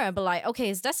the mirror, but like, okay,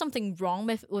 is there something wrong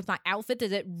with my outfit?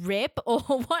 Did it rip or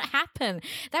what happened?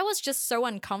 That was just so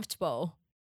uncomfortable.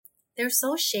 They're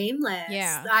so shameless.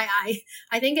 Yeah.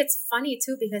 I think it's funny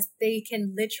too, because they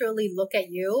can literally look at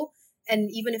you And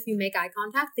even if you make eye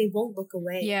contact, they won't look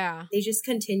away. Yeah. They just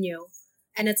continue.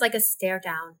 And it's like a stare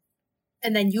down.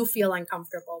 And then you feel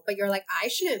uncomfortable. But you're like, I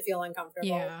shouldn't feel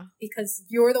uncomfortable because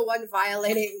you're the one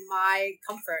violating my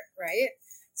comfort, right?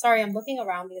 Sorry, I'm looking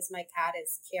around because my cat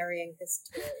is carrying his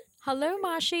toy. Hello,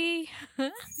 Mashi.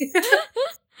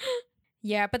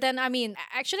 Yeah, but then, I mean,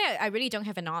 actually, I really don't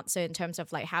have an answer in terms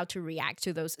of like how to react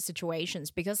to those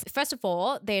situations because, first of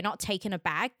all, they're not taken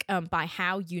aback by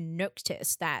how you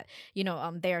notice that,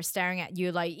 they are staring at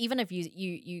you. Like, even if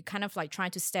you kind of like try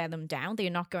to stare them down, they're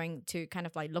not going to kind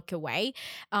of like look away.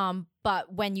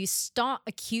 But when you start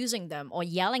accusing them or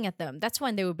yelling at them, that's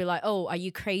when they will be like, oh, are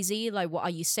you crazy? Like, what are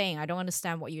you saying? I don't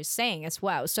understand what you're saying as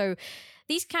well. So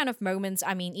these kind of moments,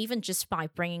 I mean, even just by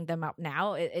bringing them up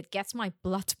now, it gets my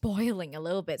blood boiling a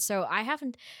little bit. So I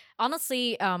haven't,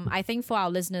 honestly, I think for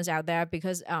our listeners out there,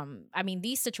 because, I mean,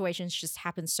 these situations just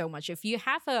happen so much. If you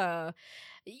have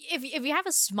if you have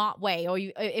a smart way or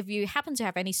if you happen to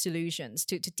have any solutions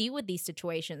to deal with these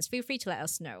situations, feel free to let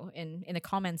us know in the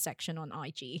comment section on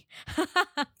IG.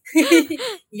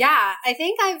 Yeah, I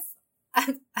think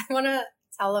I want to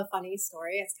tell a funny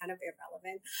story. It's kind of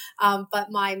irrelevant.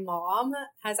 But my mom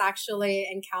has actually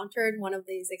encountered one of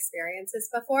these experiences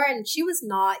before, and she was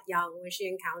not young when she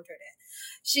encountered it.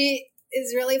 She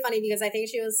is really funny because I think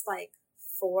she was like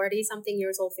 40 something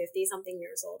years old, 50 something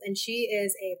years old. And she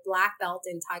is a black belt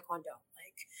in Taekwondo,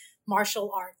 like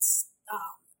martial arts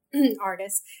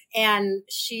artist. And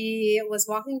she was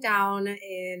walking down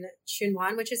in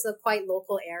Chunwan, which is a quite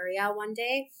local area one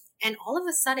day. And all of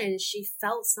a sudden she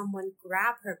felt someone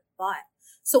grab her butt.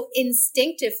 So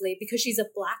instinctively, because she's a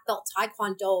black belt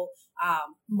Taekwondo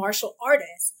martial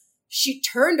artist, she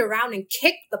turned around and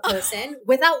kicked the person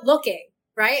without looking,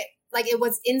 right? Like it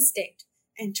was instinct.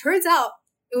 And turns out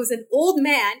it was an old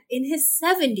man in his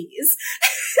 70s.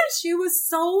 She was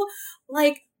so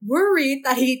like worried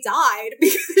that he died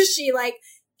because she like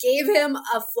gave him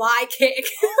a fly kick.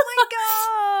 Oh my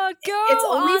God, go, it's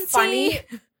only auntie. funny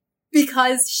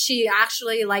because she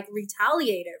actually like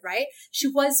retaliated, right? She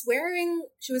was wearing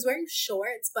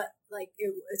shorts, but like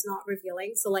it's not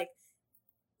revealing. So like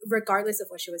regardless of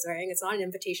what she was wearing, it's not an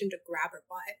invitation to grab her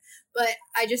butt. But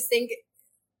I just think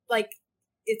like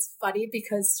it's funny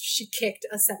because she kicked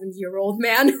a 70-year-old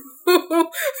man who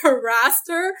harassed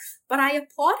her. But I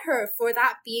applaud her for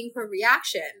that being her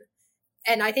reaction.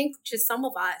 And I think just some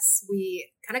of us, we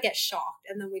kind of get shocked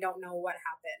and then we don't know what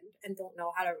happened and don't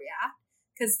know how to react.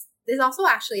 Because this also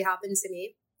actually happened to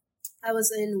me. I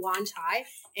was in Wan Chai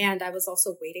and I was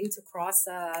also waiting to cross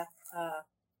the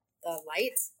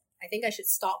lights. I think I should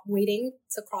stop waiting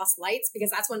to cross lights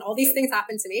because that's when all these things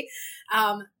happen to me.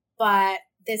 But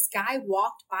this guy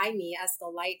walked by me as the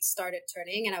light started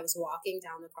turning and I was walking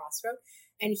down the crossroad,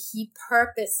 and he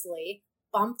purposely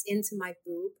bumped into my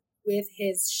boob with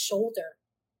his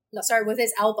with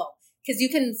his elbow. Because you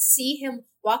can see him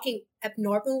walking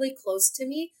abnormally close to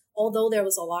me, although there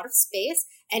was a lot of space,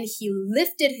 and he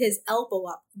lifted his elbow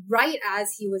up right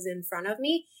as he was in front of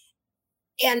me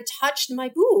and touched my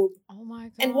boob. Oh my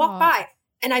God. And walked by.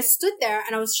 And I stood there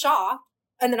and I was shocked.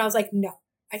 And then I was like, no,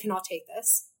 I cannot take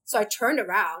this. So I turned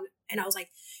around and I was like,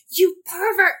 you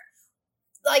pervert!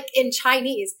 Like in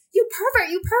Chinese, you pervert,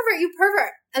 you pervert, you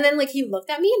pervert. And then like he looked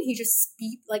at me and he just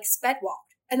sped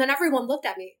walked. And then everyone looked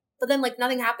at me. But then like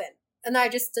nothing happened. And then I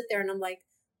just stood there and I'm like,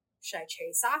 should I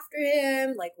chase after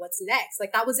him? Like what's next?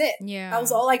 Like that was it. Yeah. That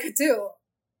was all I could do.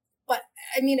 But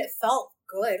I mean, it felt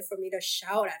good for me to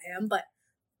shout at him. But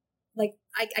like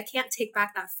I can't take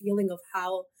back that feeling of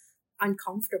how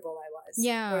uncomfortable I was.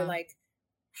 Yeah. Or like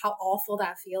how awful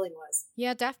that feeling was.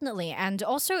 Yeah, definitely. And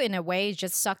also in a way, it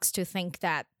just sucks to think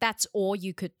that that's all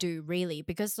you could do, really.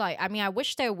 Because like, I mean, I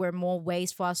wish there were more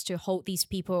ways for us to hold these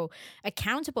people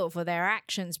accountable for their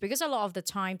actions. Because a lot of the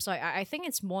times, like, I think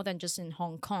it's more than just in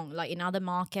Hong Kong, like in other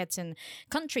markets and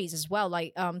countries as well.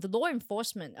 Like the law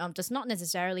enforcement does not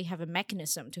necessarily have a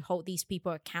mechanism to hold these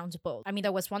people accountable. I mean,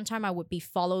 there was one time I would be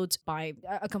followed by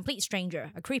a complete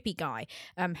stranger, a creepy guy,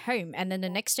 home. And then the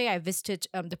next day I visited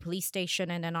the police station,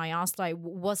 and then I asked, like,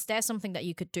 was there something that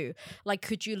you could do? Like,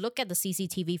 could you look at the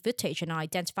CCTV footage and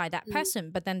identify that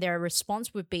person? But then their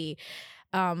response would be,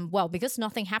 well, because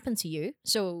nothing happened to you,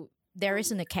 so there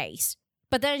isn't a case.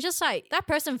 But then it's just like, that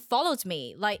person followed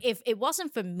me. Like, if it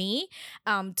wasn't for me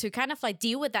to kind of like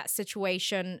deal with that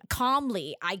situation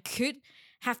calmly, I could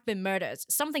have been murdered.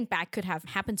 Something bad could have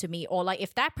happened to me. Or like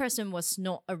if that person was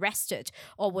not arrested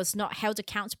or was not held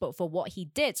accountable for what he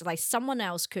did, like someone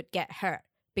else could get hurt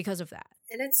because of that.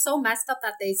 And it's so messed up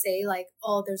that they say like,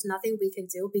 oh, there's nothing we can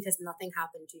do because nothing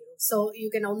happened to you. So you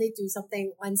can only do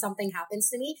something when something happens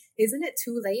to me. Isn't it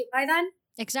too late by then?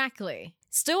 Exactly.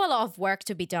 Still a lot of work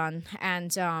to be done,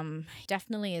 and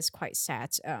definitely is quite sad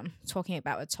talking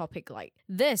about a topic like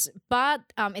this. But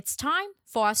it's time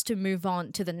for us to move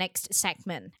on to the next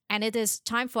segment, and it is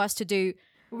time for us to do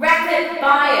Rapid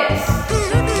Bias.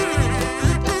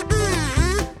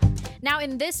 Now,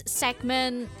 in this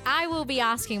segment, I will be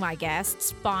asking my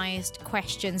guests biased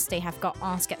questions they have got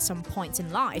asked at some point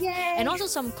in life. Yay! And also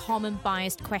some common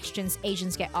biased questions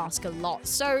Asians get asked a lot.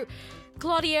 So,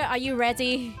 Claudia, are you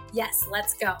ready? Yes,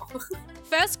 let's go.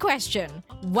 First question.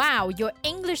 Wow, your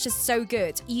English is so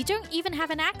good. You don't even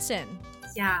have an accent.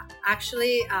 Yeah,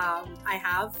 actually, I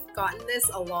have gotten this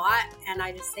a lot, and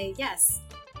I just say yes.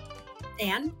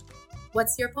 And?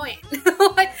 What's your point?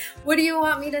 Like, what do you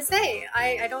want me to say?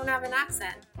 I don't have an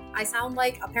accent.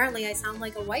 Apparently I sound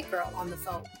like a white girl on the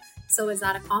phone. So is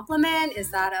that a compliment? Is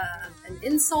that an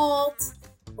insult?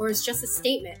 Or is just a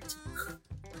statement?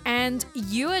 And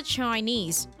you're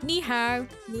Chinese. Ni hao.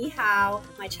 Ni hao.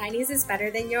 My Chinese is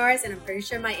better than yours, and I'm pretty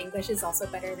sure my English is also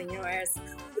better than yours.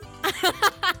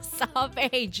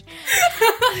 Savage.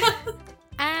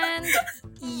 And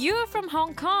you're from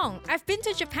Hong Kong. I've been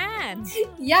to Japan.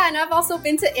 Yeah, and I've also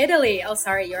been to Italy. Oh,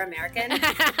 sorry, you're American.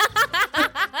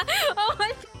 Oh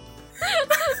my.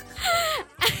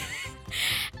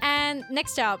 And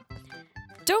next up,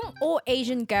 don't all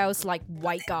Asian girls like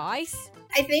white guys?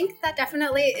 I think that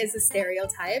definitely is a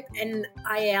stereotype, and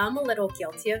I am a little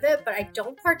guilty of it, but I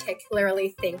don't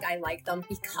particularly think I like them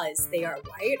because they are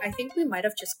white. I think we might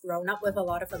have just grown up with a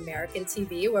lot of American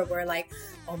TV where we're like,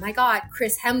 oh my god,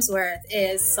 Chris Hemsworth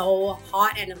is so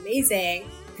hot and amazing.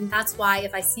 And that's why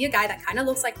if I see a guy that kind of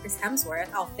looks like Chris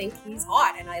Hemsworth, I'll think he's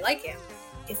hot and I like him.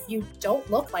 If you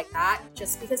don't look like that,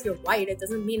 just because you're white, it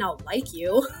doesn't mean I'll like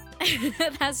you.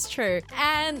 That's true.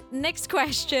 And next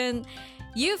question.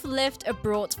 You've lived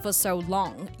abroad for so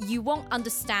long, you won't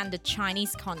understand the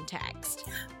Chinese context.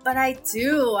 But I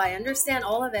do. I understand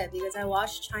all of it because I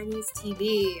watch Chinese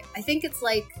TV. I think it's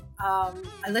like,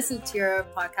 I listened to your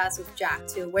podcast with Jack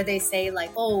too, where they say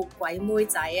like, oh, 鬼妹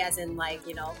仔, as in like,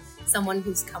 you know, someone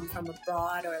who's come from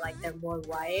abroad or like they're more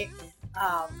white.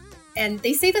 And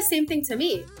they say the same thing to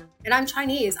me. And I'm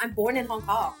Chinese. I'm born in Hong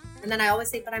Kong. And then I always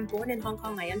say, but I'm born in Hong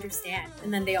Kong. I understand.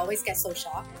 And then they always get so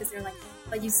shocked because they're like,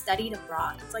 but you studied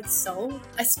abroad. It's like, so?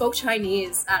 I spoke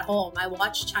Chinese at home. I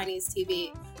watch Chinese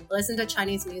TV. I listen to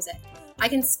Chinese music. I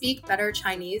can speak better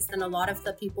Chinese than a lot of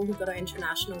the people who go to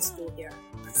international school here.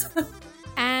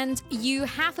 And you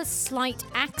have a slight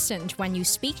accent when you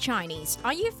speak Chinese.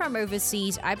 Are you from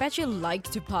overseas? I bet you like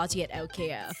to party at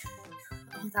LKF.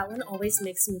 Oh, that one always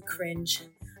makes me cringe.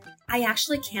 I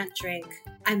actually can't drink.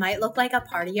 I might look like a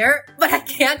partier, but I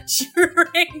can't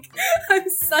drink. I'm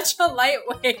such a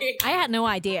lightweight. I had no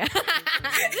idea.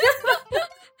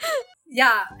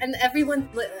 Yeah, and everyone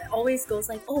always goes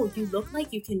like, oh, you look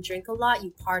like you can drink a lot,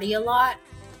 you party a lot.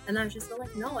 And I just feel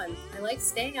like, no, I like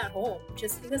staying at home.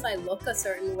 Just because I look a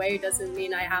certain way doesn't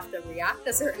mean I have to react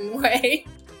a certain way.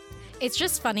 It's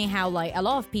just funny how like a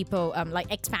lot of people like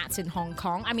expats in Hong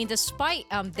Kong. I mean, despite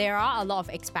there are a lot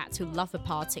of expats who love a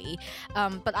party,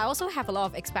 but I also have a lot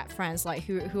of expat friends like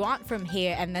who aren't from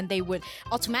here, and then they would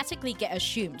automatically get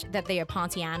assumed that they are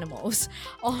party animals.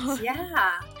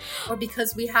 Yeah, or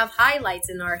because we have highlights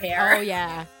in our hair. Oh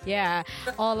yeah.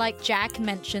 Or like Jack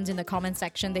mentioned in the comment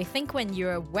section, they think when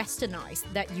you're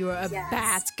westernized that you're a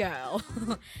bad girl.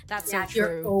 That's so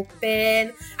true. You're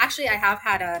open. Actually, I have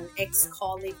had an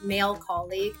male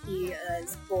colleague. He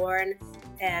is born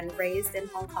and raised in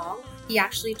Hong Kong. He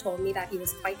actually told me that he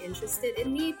was quite interested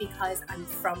in me because I'm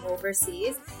from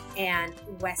overseas and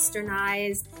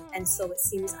westernized, and so it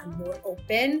seems I'm more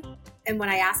open. And when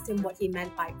I asked him what he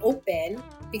meant by open,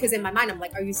 because in my mind I'm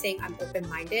like, are you saying I'm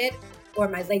open-minded or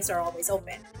my legs are always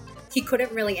open? He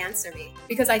couldn't really answer me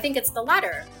because I think it's the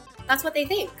latter. That's what they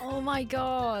think. Oh my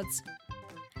god.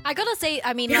 I gotta say,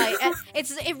 I mean, like,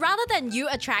 rather than you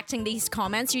attracting these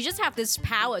comments, you just have this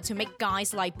power to make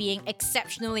guys like being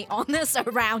exceptionally honest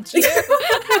around you.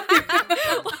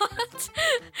 What?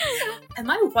 Am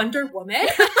I Wonder Woman?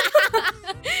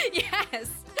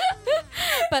 Yes.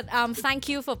 But thank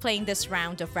you for playing this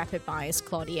round of Rapid Bias,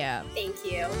 Claudia. Thank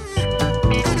you.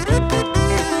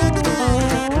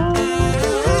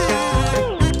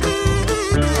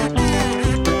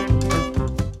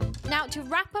 To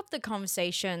wrap up the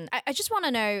conversation, I just want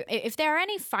to know if there are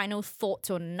any final thoughts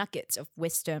or nuggets of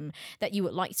wisdom that you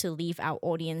would like to leave our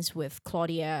audience with,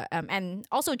 Claudia, and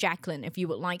also Jacqueline, if you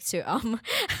would like to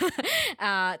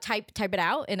type it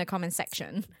out in the comment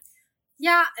section.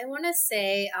 Yeah, I want to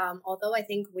say, although I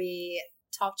think we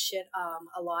talked shit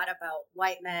a lot about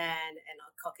white men and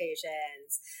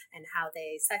Caucasians and how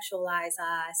they sexualize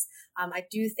us. I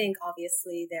do think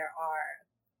obviously there are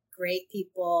great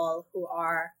people who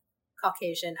are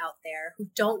Caucasian out there who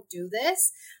don't do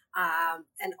this.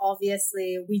 And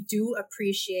obviously we do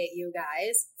appreciate you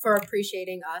guys for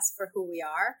appreciating us for who we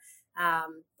are.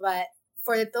 But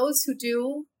for those who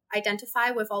do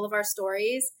identify with all of our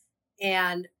stories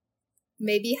and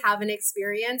maybe have an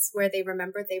experience where they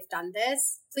remember they've done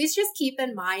this, please just keep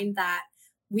in mind that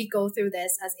we go through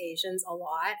this as Asians a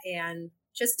lot, and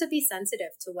just to be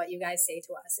sensitive to what you guys say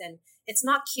to us. And it's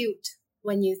not cute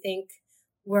when you think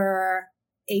we're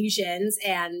Asians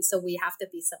and so we have to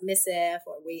be submissive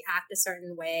or we act a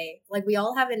certain way. Like, we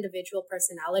all have individual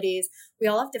personalities. We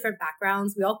all have different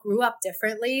backgrounds. We all grew up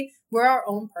differently. We're our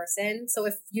own person. So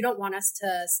if you don't want us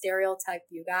to stereotype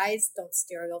you guys, don't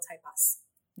stereotype us.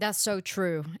 That's so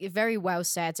true. Very well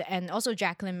said. And also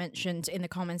Jacqueline mentioned in the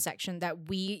comment section that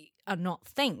we are not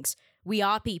things. We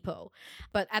are people.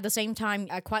 But at the same time,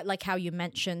 I quite like how you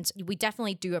mentioned we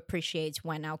definitely do appreciate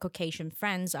when our Caucasian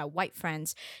friends, our white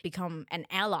friends, become an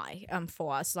ally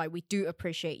for us. Like, we do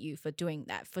appreciate you for doing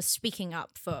that, for speaking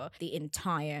up for the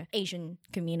entire Asian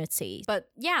community. But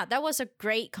yeah, that was a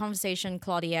great conversation,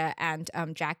 Claudia and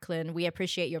Jacqueline. We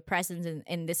appreciate your presence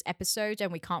in this episode,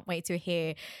 and we can't wait to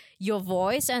hear your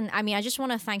voice. And I mean, I just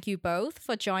want to thank you both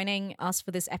for joining us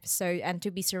for this episode, and to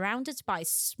be surrounded by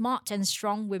smart and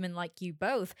strong women like you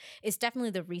both is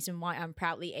definitely the reason why I'm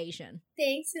proudly Asian.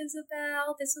 Thanks,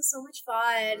 Isabel. This was so much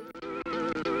fun.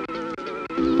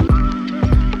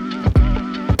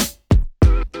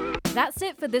 That's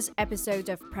it for this episode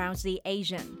of Proudly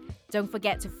Asian. Don't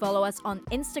forget to follow us on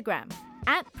Instagram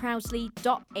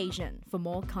 @proudly.asian for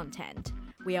more content.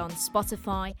 We are on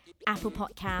Spotify, Apple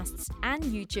Podcasts, and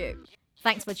YouTube.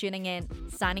 Thanks for tuning in.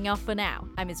 Signing off for now.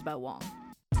 I'm Isabel Wong.